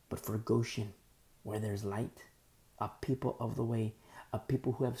 But for Goshen, where there's light, a people of the way, a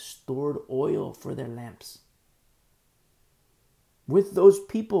people who have stored oil for their lamps. With those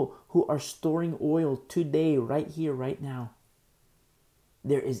people who are storing oil today, right here, right now,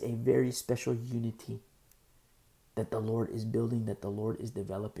 there is a very special unity that the Lord is building, that the Lord is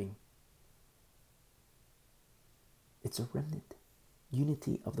developing. It's a remnant.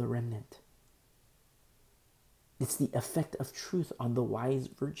 Unity of the remnant. It's the effect of truth on the wise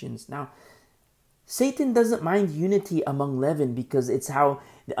virgins. Now, Satan doesn't mind unity among leaven because it's how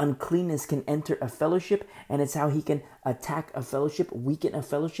the uncleanness can enter a fellowship, and it's how he can attack a fellowship, weaken a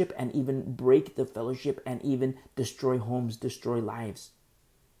fellowship, and even break the fellowship, and even destroy homes, destroy lives.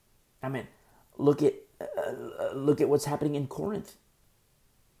 I mean, look at what's happening in Corinth.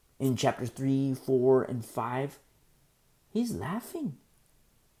 In chapters 3, 4, and 5, he's laughing.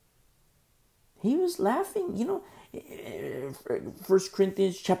 He was laughing. 1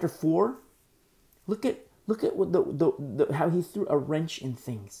 Corinthians chapter 4, look at what how he threw a wrench in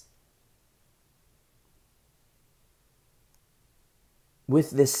things.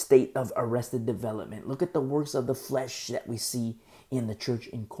 With this state of arrested development. Look at the works of the flesh that we see in the church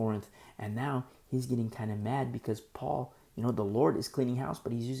in Corinth. And now he's getting kind of mad because Paul, the Lord is cleaning house,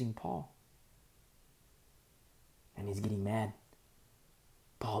 but he's using Paul. And he's getting mad.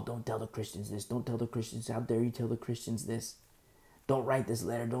 Paul, don't tell the Christians this. Don't tell the Christians. How dare you tell the Christians this? Don't write this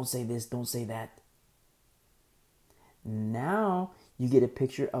letter. Don't say this. Don't say that. Now you get a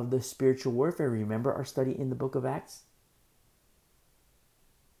picture of the spiritual warfare. Remember our study in the book of Acts?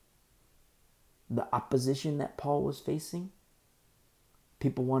 The opposition that Paul was facing.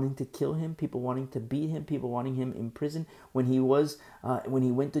 People wanting to kill him, people wanting to beat him, people wanting him in prison. When he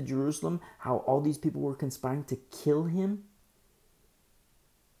went to Jerusalem, how all these people were conspiring to kill him.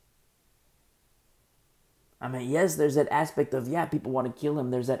 I mean, yes, there's that aspect of, people want to kill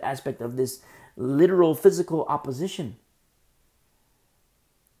him. There's that aspect of this literal physical opposition.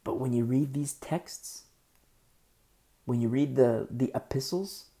 But when you read these texts, when you read the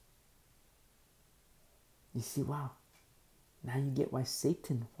epistles, you see, wow, now you get why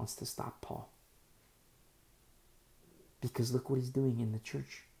Satan wants to stop Paul. Because look what he's doing in the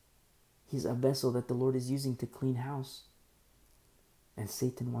church. He's a vessel that the Lord is using to clean house. And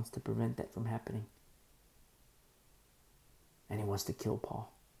Satan wants to prevent that from happening. And he wants to kill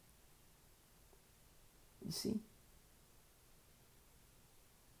Paul. You see?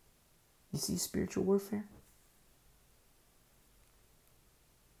 You see spiritual warfare?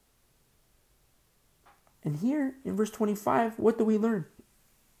 And here in verse 25, what do we learn?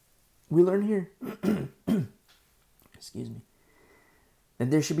 We learn here, excuse me, that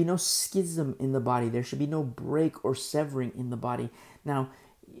there should be no schism in the body. There should be no break or severing in the body. Now,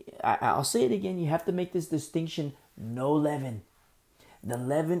 I'll say it again. You have to make this distinction. No leaven. The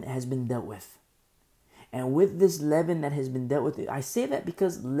leaven has been dealt with. And with this leaven that has been dealt with, I say that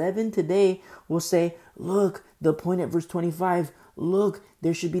because leaven today will say, look, the point at verse 25, look,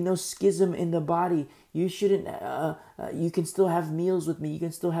 there should be no schism in the body. You shouldn't, you can still have meals with me. You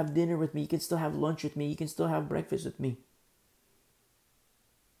can still have dinner with me. You can still have lunch with me. You can still have breakfast with me.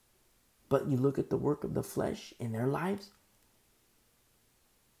 But you look at the work of the flesh in their lives.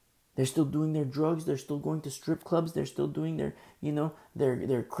 They're still doing their drugs. They're still going to strip clubs. They're still doing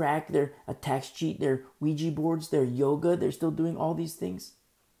their crack, their tax cheat, their Ouija boards, their yoga. They're still doing all these things.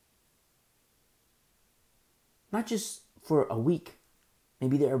 Not just for a week.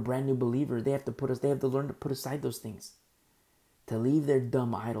 Maybe they're a brand new believer. They have to learn to put aside those things. To leave their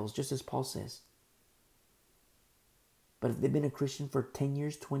dumb idols, just as Paul says. But if they've been a Christian for 10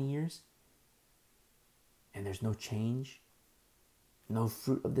 years, 20 years, and there's no change, no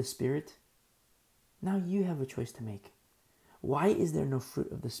fruit of the Spirit, now you have a choice to make. Why is there no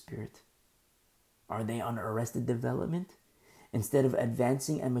fruit of the Spirit? Are they on arrested development? Instead of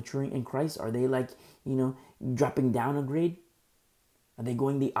advancing and maturing in Christ, are they dropping down a grade? Are they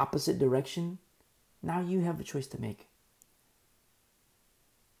going the opposite direction? Now you have a choice to make.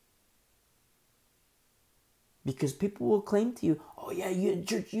 Because people will claim to you, oh yeah,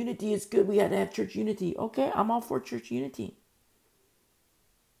 church unity is good. We got to have church unity. Okay, I'm all for church unity.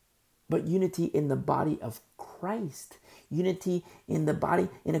 But unity in the body of Christ. Unity in the body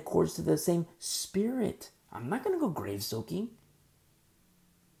in accordance to the same Spirit. I'm not going to go grave soaking.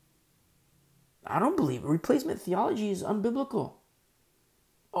 I don't believe it. Replacement theology is unbiblical.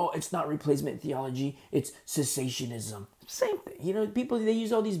 Oh, it's not replacement theology. It's cessationism. Same thing. People, they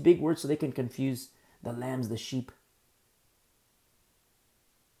use all these big words so they can confuse the lambs, the sheep.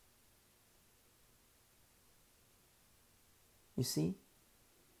 You see?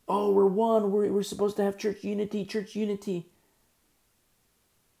 Oh, we're one. We're supposed to have church unity, church unity.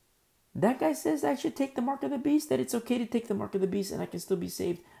 That guy says I should take the mark of the beast, that it's okay to take the mark of the beast and I can still be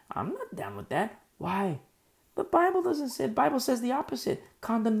saved. I'm not down with that. Why? The Bible doesn't say. The Bible says the opposite.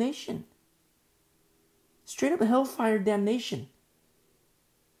 Condemnation. Straight up hellfire damnation.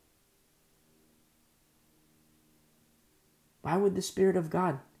 Why would the Spirit of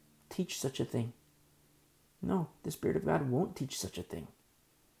God teach such a thing? No, the Spirit of God won't teach such a thing.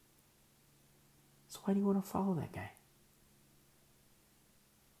 So why do you want to follow that guy?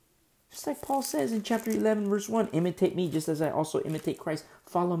 Just like Paul says in chapter 11, verse 1, imitate me just as I also imitate Christ.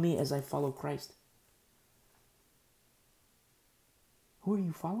 Follow me as I follow Christ. Who are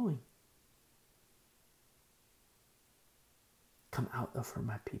you following? Come out of her,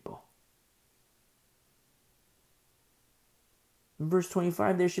 my people. In verse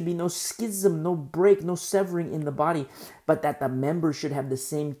 25, there should be no schism, no break, no severing in the body, but that the members should have the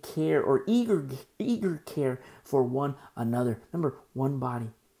same care or eager care for one another. Remember, one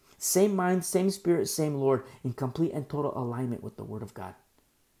body. Same mind, same spirit, same Lord, in complete and total alignment with the Word of God.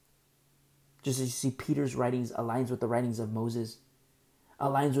 Just as you see Peter's writings aligns with the writings of Moses,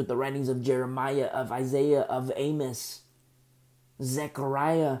 aligns with the writings of Jeremiah, of Isaiah, of Amos,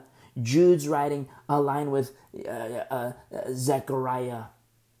 Zechariah. Jude's writing align with Zechariah,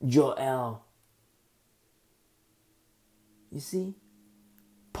 Joel. You see?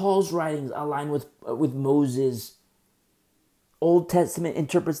 Paul's writings align with Moses. Old Testament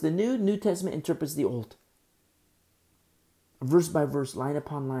interprets the New, New Testament interprets the Old. Verse by verse, line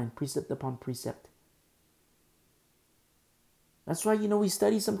upon line, precept upon precept. That's why, we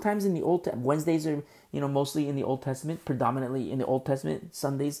study sometimes in the Old Testament. Wednesdays are, mostly in the Old Testament, predominantly in the Old Testament.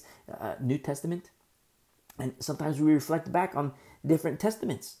 Sundays, New Testament. And sometimes we reflect back on different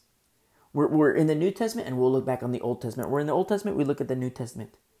testaments. We're in the New Testament and we'll look back on the Old Testament. We're in the Old Testament, we look at the New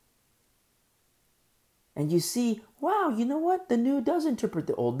Testament. And you see, wow, you know what? The New does interpret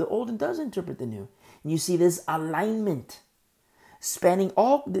the Old does interpret the New. And you see this alignment spanning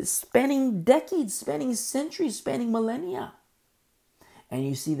decades, spanning centuries, spanning millennia. And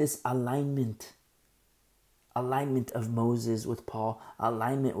you see this alignment of Moses with Paul,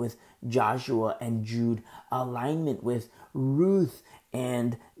 alignment with Joshua and Jude, alignment with Ruth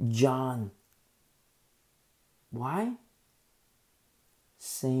and John. Why?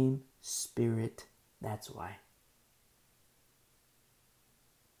 Same Spirit, that's why.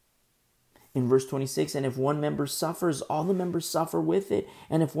 In verse 26, and if one member suffers, all the members suffer with it.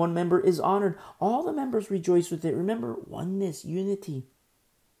 And if one member is honored, all the members rejoice with it. Remember, oneness, unity.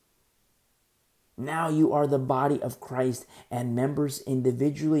 Now you are the body of Christ and members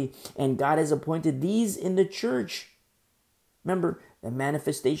individually. And God has appointed these in the church. Remember, the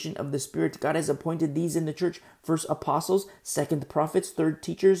manifestation of the Spirit. God has appointed these in the church. First apostles, second prophets, third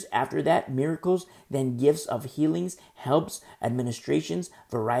teachers. After that, miracles. Then gifts of healings, helps, administrations,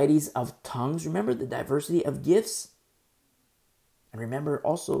 varieties of tongues. Remember the diversity of gifts. And remember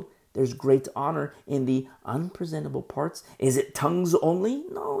also, there's great honor in the unpresentable parts. Is it tongues only?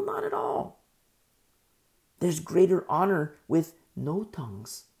 No, not at all. There's greater honor with no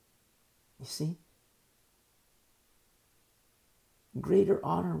tongues. You see? Greater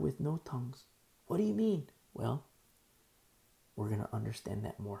honor with no tongues. What do you mean? Well, we're going to understand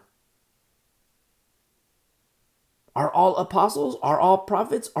that more. Are all apostles? Are all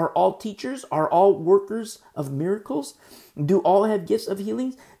prophets? Are all teachers? Are all workers of miracles? Do all have gifts of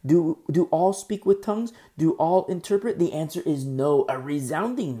healings? Do all speak with tongues? Do all interpret? The answer is no, a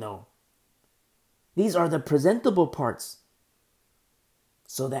resounding no. These are the presentable parts.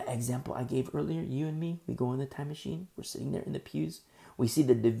 So that example I gave earlier, you and me, we go in the time machine. We're sitting there in the pews. We see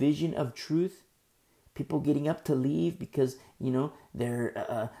the division of truth. People getting up to leave because,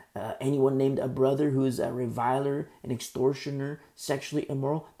 they're anyone named a brother who's a reviler, an extortioner, sexually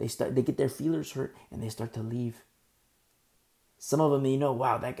immoral. They get their feelers hurt and they start to leave. Some of them,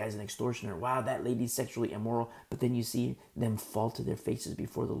 wow, that guy's an extortioner. Wow, that lady's sexually immoral. But then you see them fall to their faces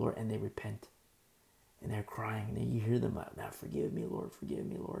before the Lord and they repent. And they're crying. And then you hear them out, now forgive me, Lord, forgive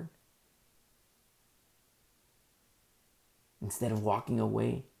me, Lord. Instead of walking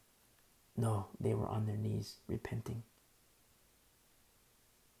away, no, they were on their knees repenting.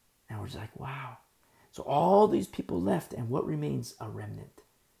 And we're just like, wow. So all these people left, and what remains? A remnant.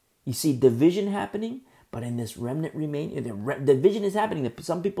 You see division happening, but in this remnant division is happening.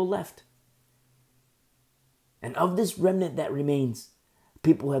 Some people left. And of this remnant that remains,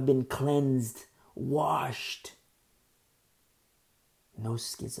 people have been cleansed, washed. No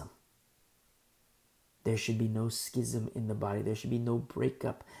schism. There should be no schism in the body. There should be no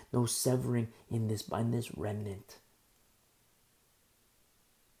breakup, no severing in this remnant.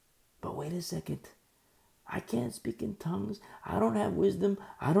 wait a second. I can't speak in tongues. I don't have wisdom.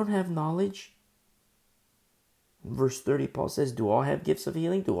 I don't have knowledge. In verse 30, Paul says, do all have gifts of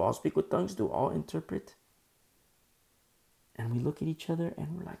healing? Do all speak with tongues? Do all interpret? And we look at each other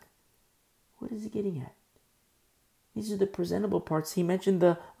and we're like, what is he getting at? These are the presentable parts. He mentioned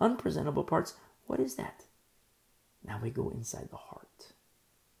the unpresentable parts. What is that? Now we go inside the heart.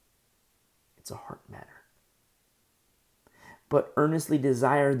 It's a heart matter. But earnestly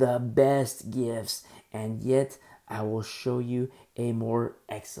desire the best gifts, and yet I will show you a more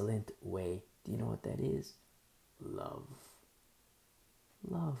excellent way. Do you know what that is? Love.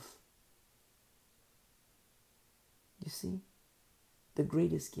 Love. You see? The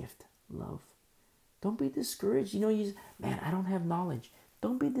greatest gift, love. Don't be discouraged. Man, I don't have knowledge.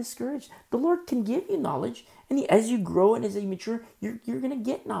 Don't be discouraged. The Lord can give you knowledge, and as you grow and as you mature, you're going to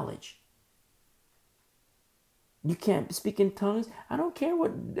get knowledge. You can't speak in tongues. I don't care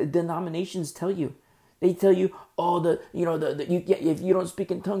what denominations tell you. They tell you, if you don't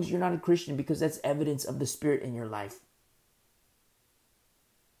speak in tongues, you're not a Christian because that's evidence of the Spirit in your life.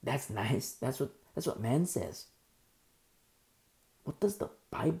 That's nice. That's what man says. What does the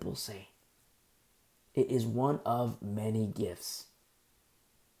Bible say? It is one of many gifts.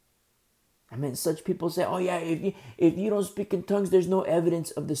 I mean, such people say, oh yeah, if you don't speak in tongues, there's no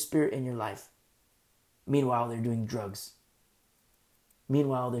evidence of the Spirit in your life. Meanwhile, they're doing drugs.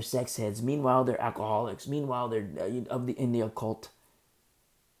 Meanwhile, they're sex heads. Meanwhile, they're alcoholics. Meanwhile, they're in the occult.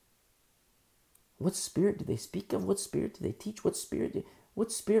 What spirit do they speak of? What spirit do they teach? What spirit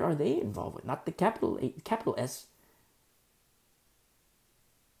are they involved with? Not the capital S.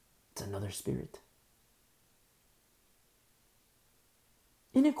 It's another spirit.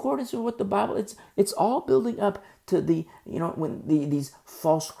 In accordance with what the Bible, it's all building up to when these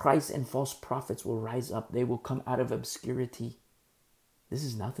false Christs and false prophets will rise up. They will come out of obscurity. This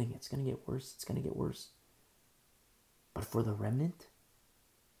is nothing. It's going to get worse. It's going to get worse. But for the remnant,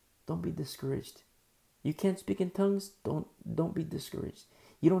 don't be discouraged. You can't speak in tongues? Don't be discouraged.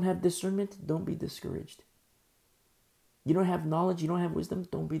 You don't have discernment? Don't be discouraged. You don't have knowledge? You don't have wisdom?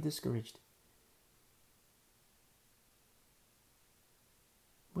 Don't be discouraged.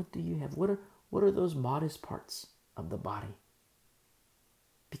 What do you have? What are those modest parts of the body?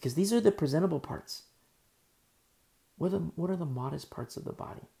 Because these are the presentable parts. What are the modest parts of the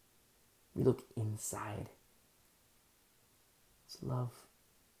body? We look inside. It's love.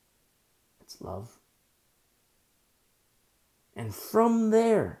 It's love. And from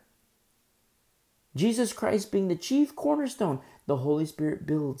there, Jesus Christ being the chief cornerstone, the Holy Spirit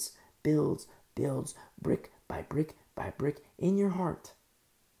builds, brick by brick by brick in your heart.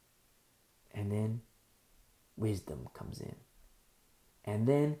 And then wisdom comes in. And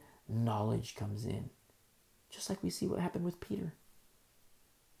then knowledge comes in. Just like we see what happened with Peter.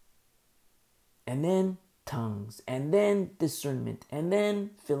 And then tongues. And then discernment. And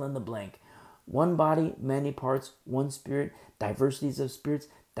then fill in the blank. One body, many parts, one spirit, diversities of spirits,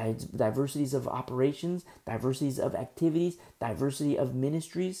 diversities of operations, diversities of activities, diversity of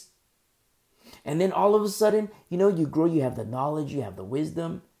ministries. And then all of a sudden, you grow, you have the knowledge, you have the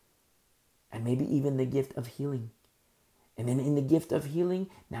wisdom, and maybe even the gift of healing. And then in the gift of healing,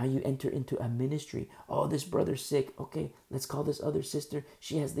 now you enter into a ministry. Oh, this brother's sick. Okay, let's call this other sister.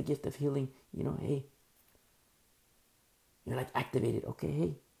 She has the gift of healing. Hey. You're like activated. Okay,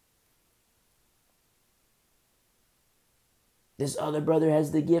 hey. This other brother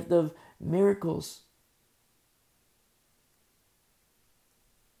has the gift of miracles.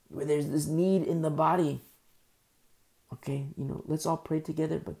 Where there's this need in the body. Okay, let's all pray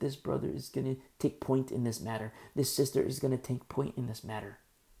together, but this brother is going to take point in this matter. This sister is going to take point in this matter.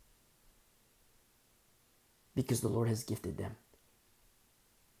 Because the Lord has gifted them.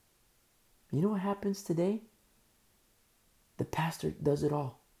 You know what happens today? The pastor does it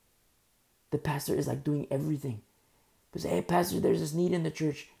all. The pastor is like doing everything. Because, hey, pastor, there's this need in the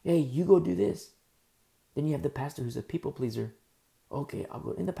church. Hey, you go do this. Then you have the pastor who's a people pleaser. Okay, I'll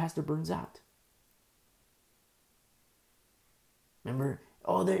go. And the pastor burns out. Remember,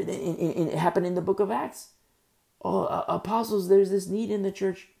 it happened in the book of Acts. Apostles, there's this need in the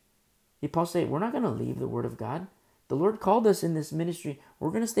church. The apostles say, we're not going to leave the word of God. The Lord called us in this ministry.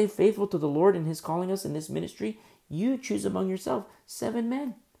 We're going to stay faithful to the Lord in his calling us in this ministry. You choose among yourself 7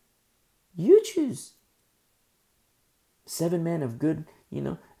 men. You choose. 7 men of good,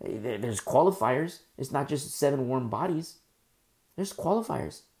 there's qualifiers. It's not just 7 warm bodies. There's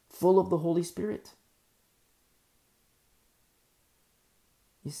qualifiers full of the Holy Spirit.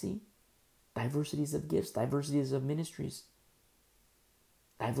 You see, diversities of gifts, diversities of ministries,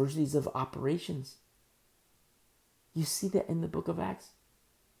 diversities of operations. You see that in the book of Acts.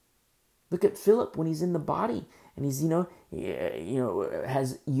 Look at Philip when he's in the body and he's,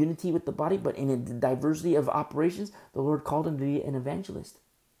 has unity with the body, but in a diversity of operations, the Lord called him to be an evangelist.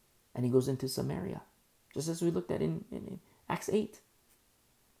 And he goes into Samaria, just as we looked at in Acts 8.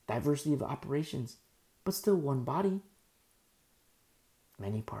 Diversity of operations, but still one body.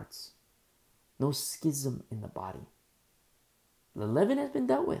 Many parts. No schism in the body. The leaven has been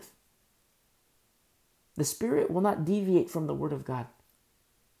dealt with. The Spirit will not deviate from the Word of God.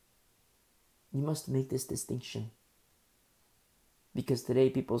 You must make this distinction. Because today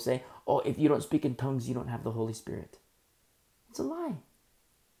people say, oh, if you don't speak in tongues, you don't have the Holy Spirit. It's a lie.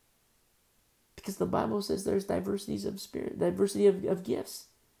 Because the Bible says there's diversities of spirit, diversity of gifts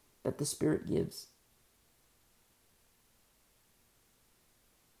that the Spirit gives.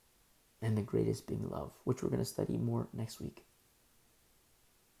 And the greatest being love, which we're going to study more next week.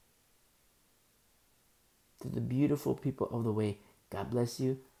 To the beautiful people of the way, God bless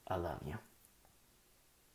you. I love you.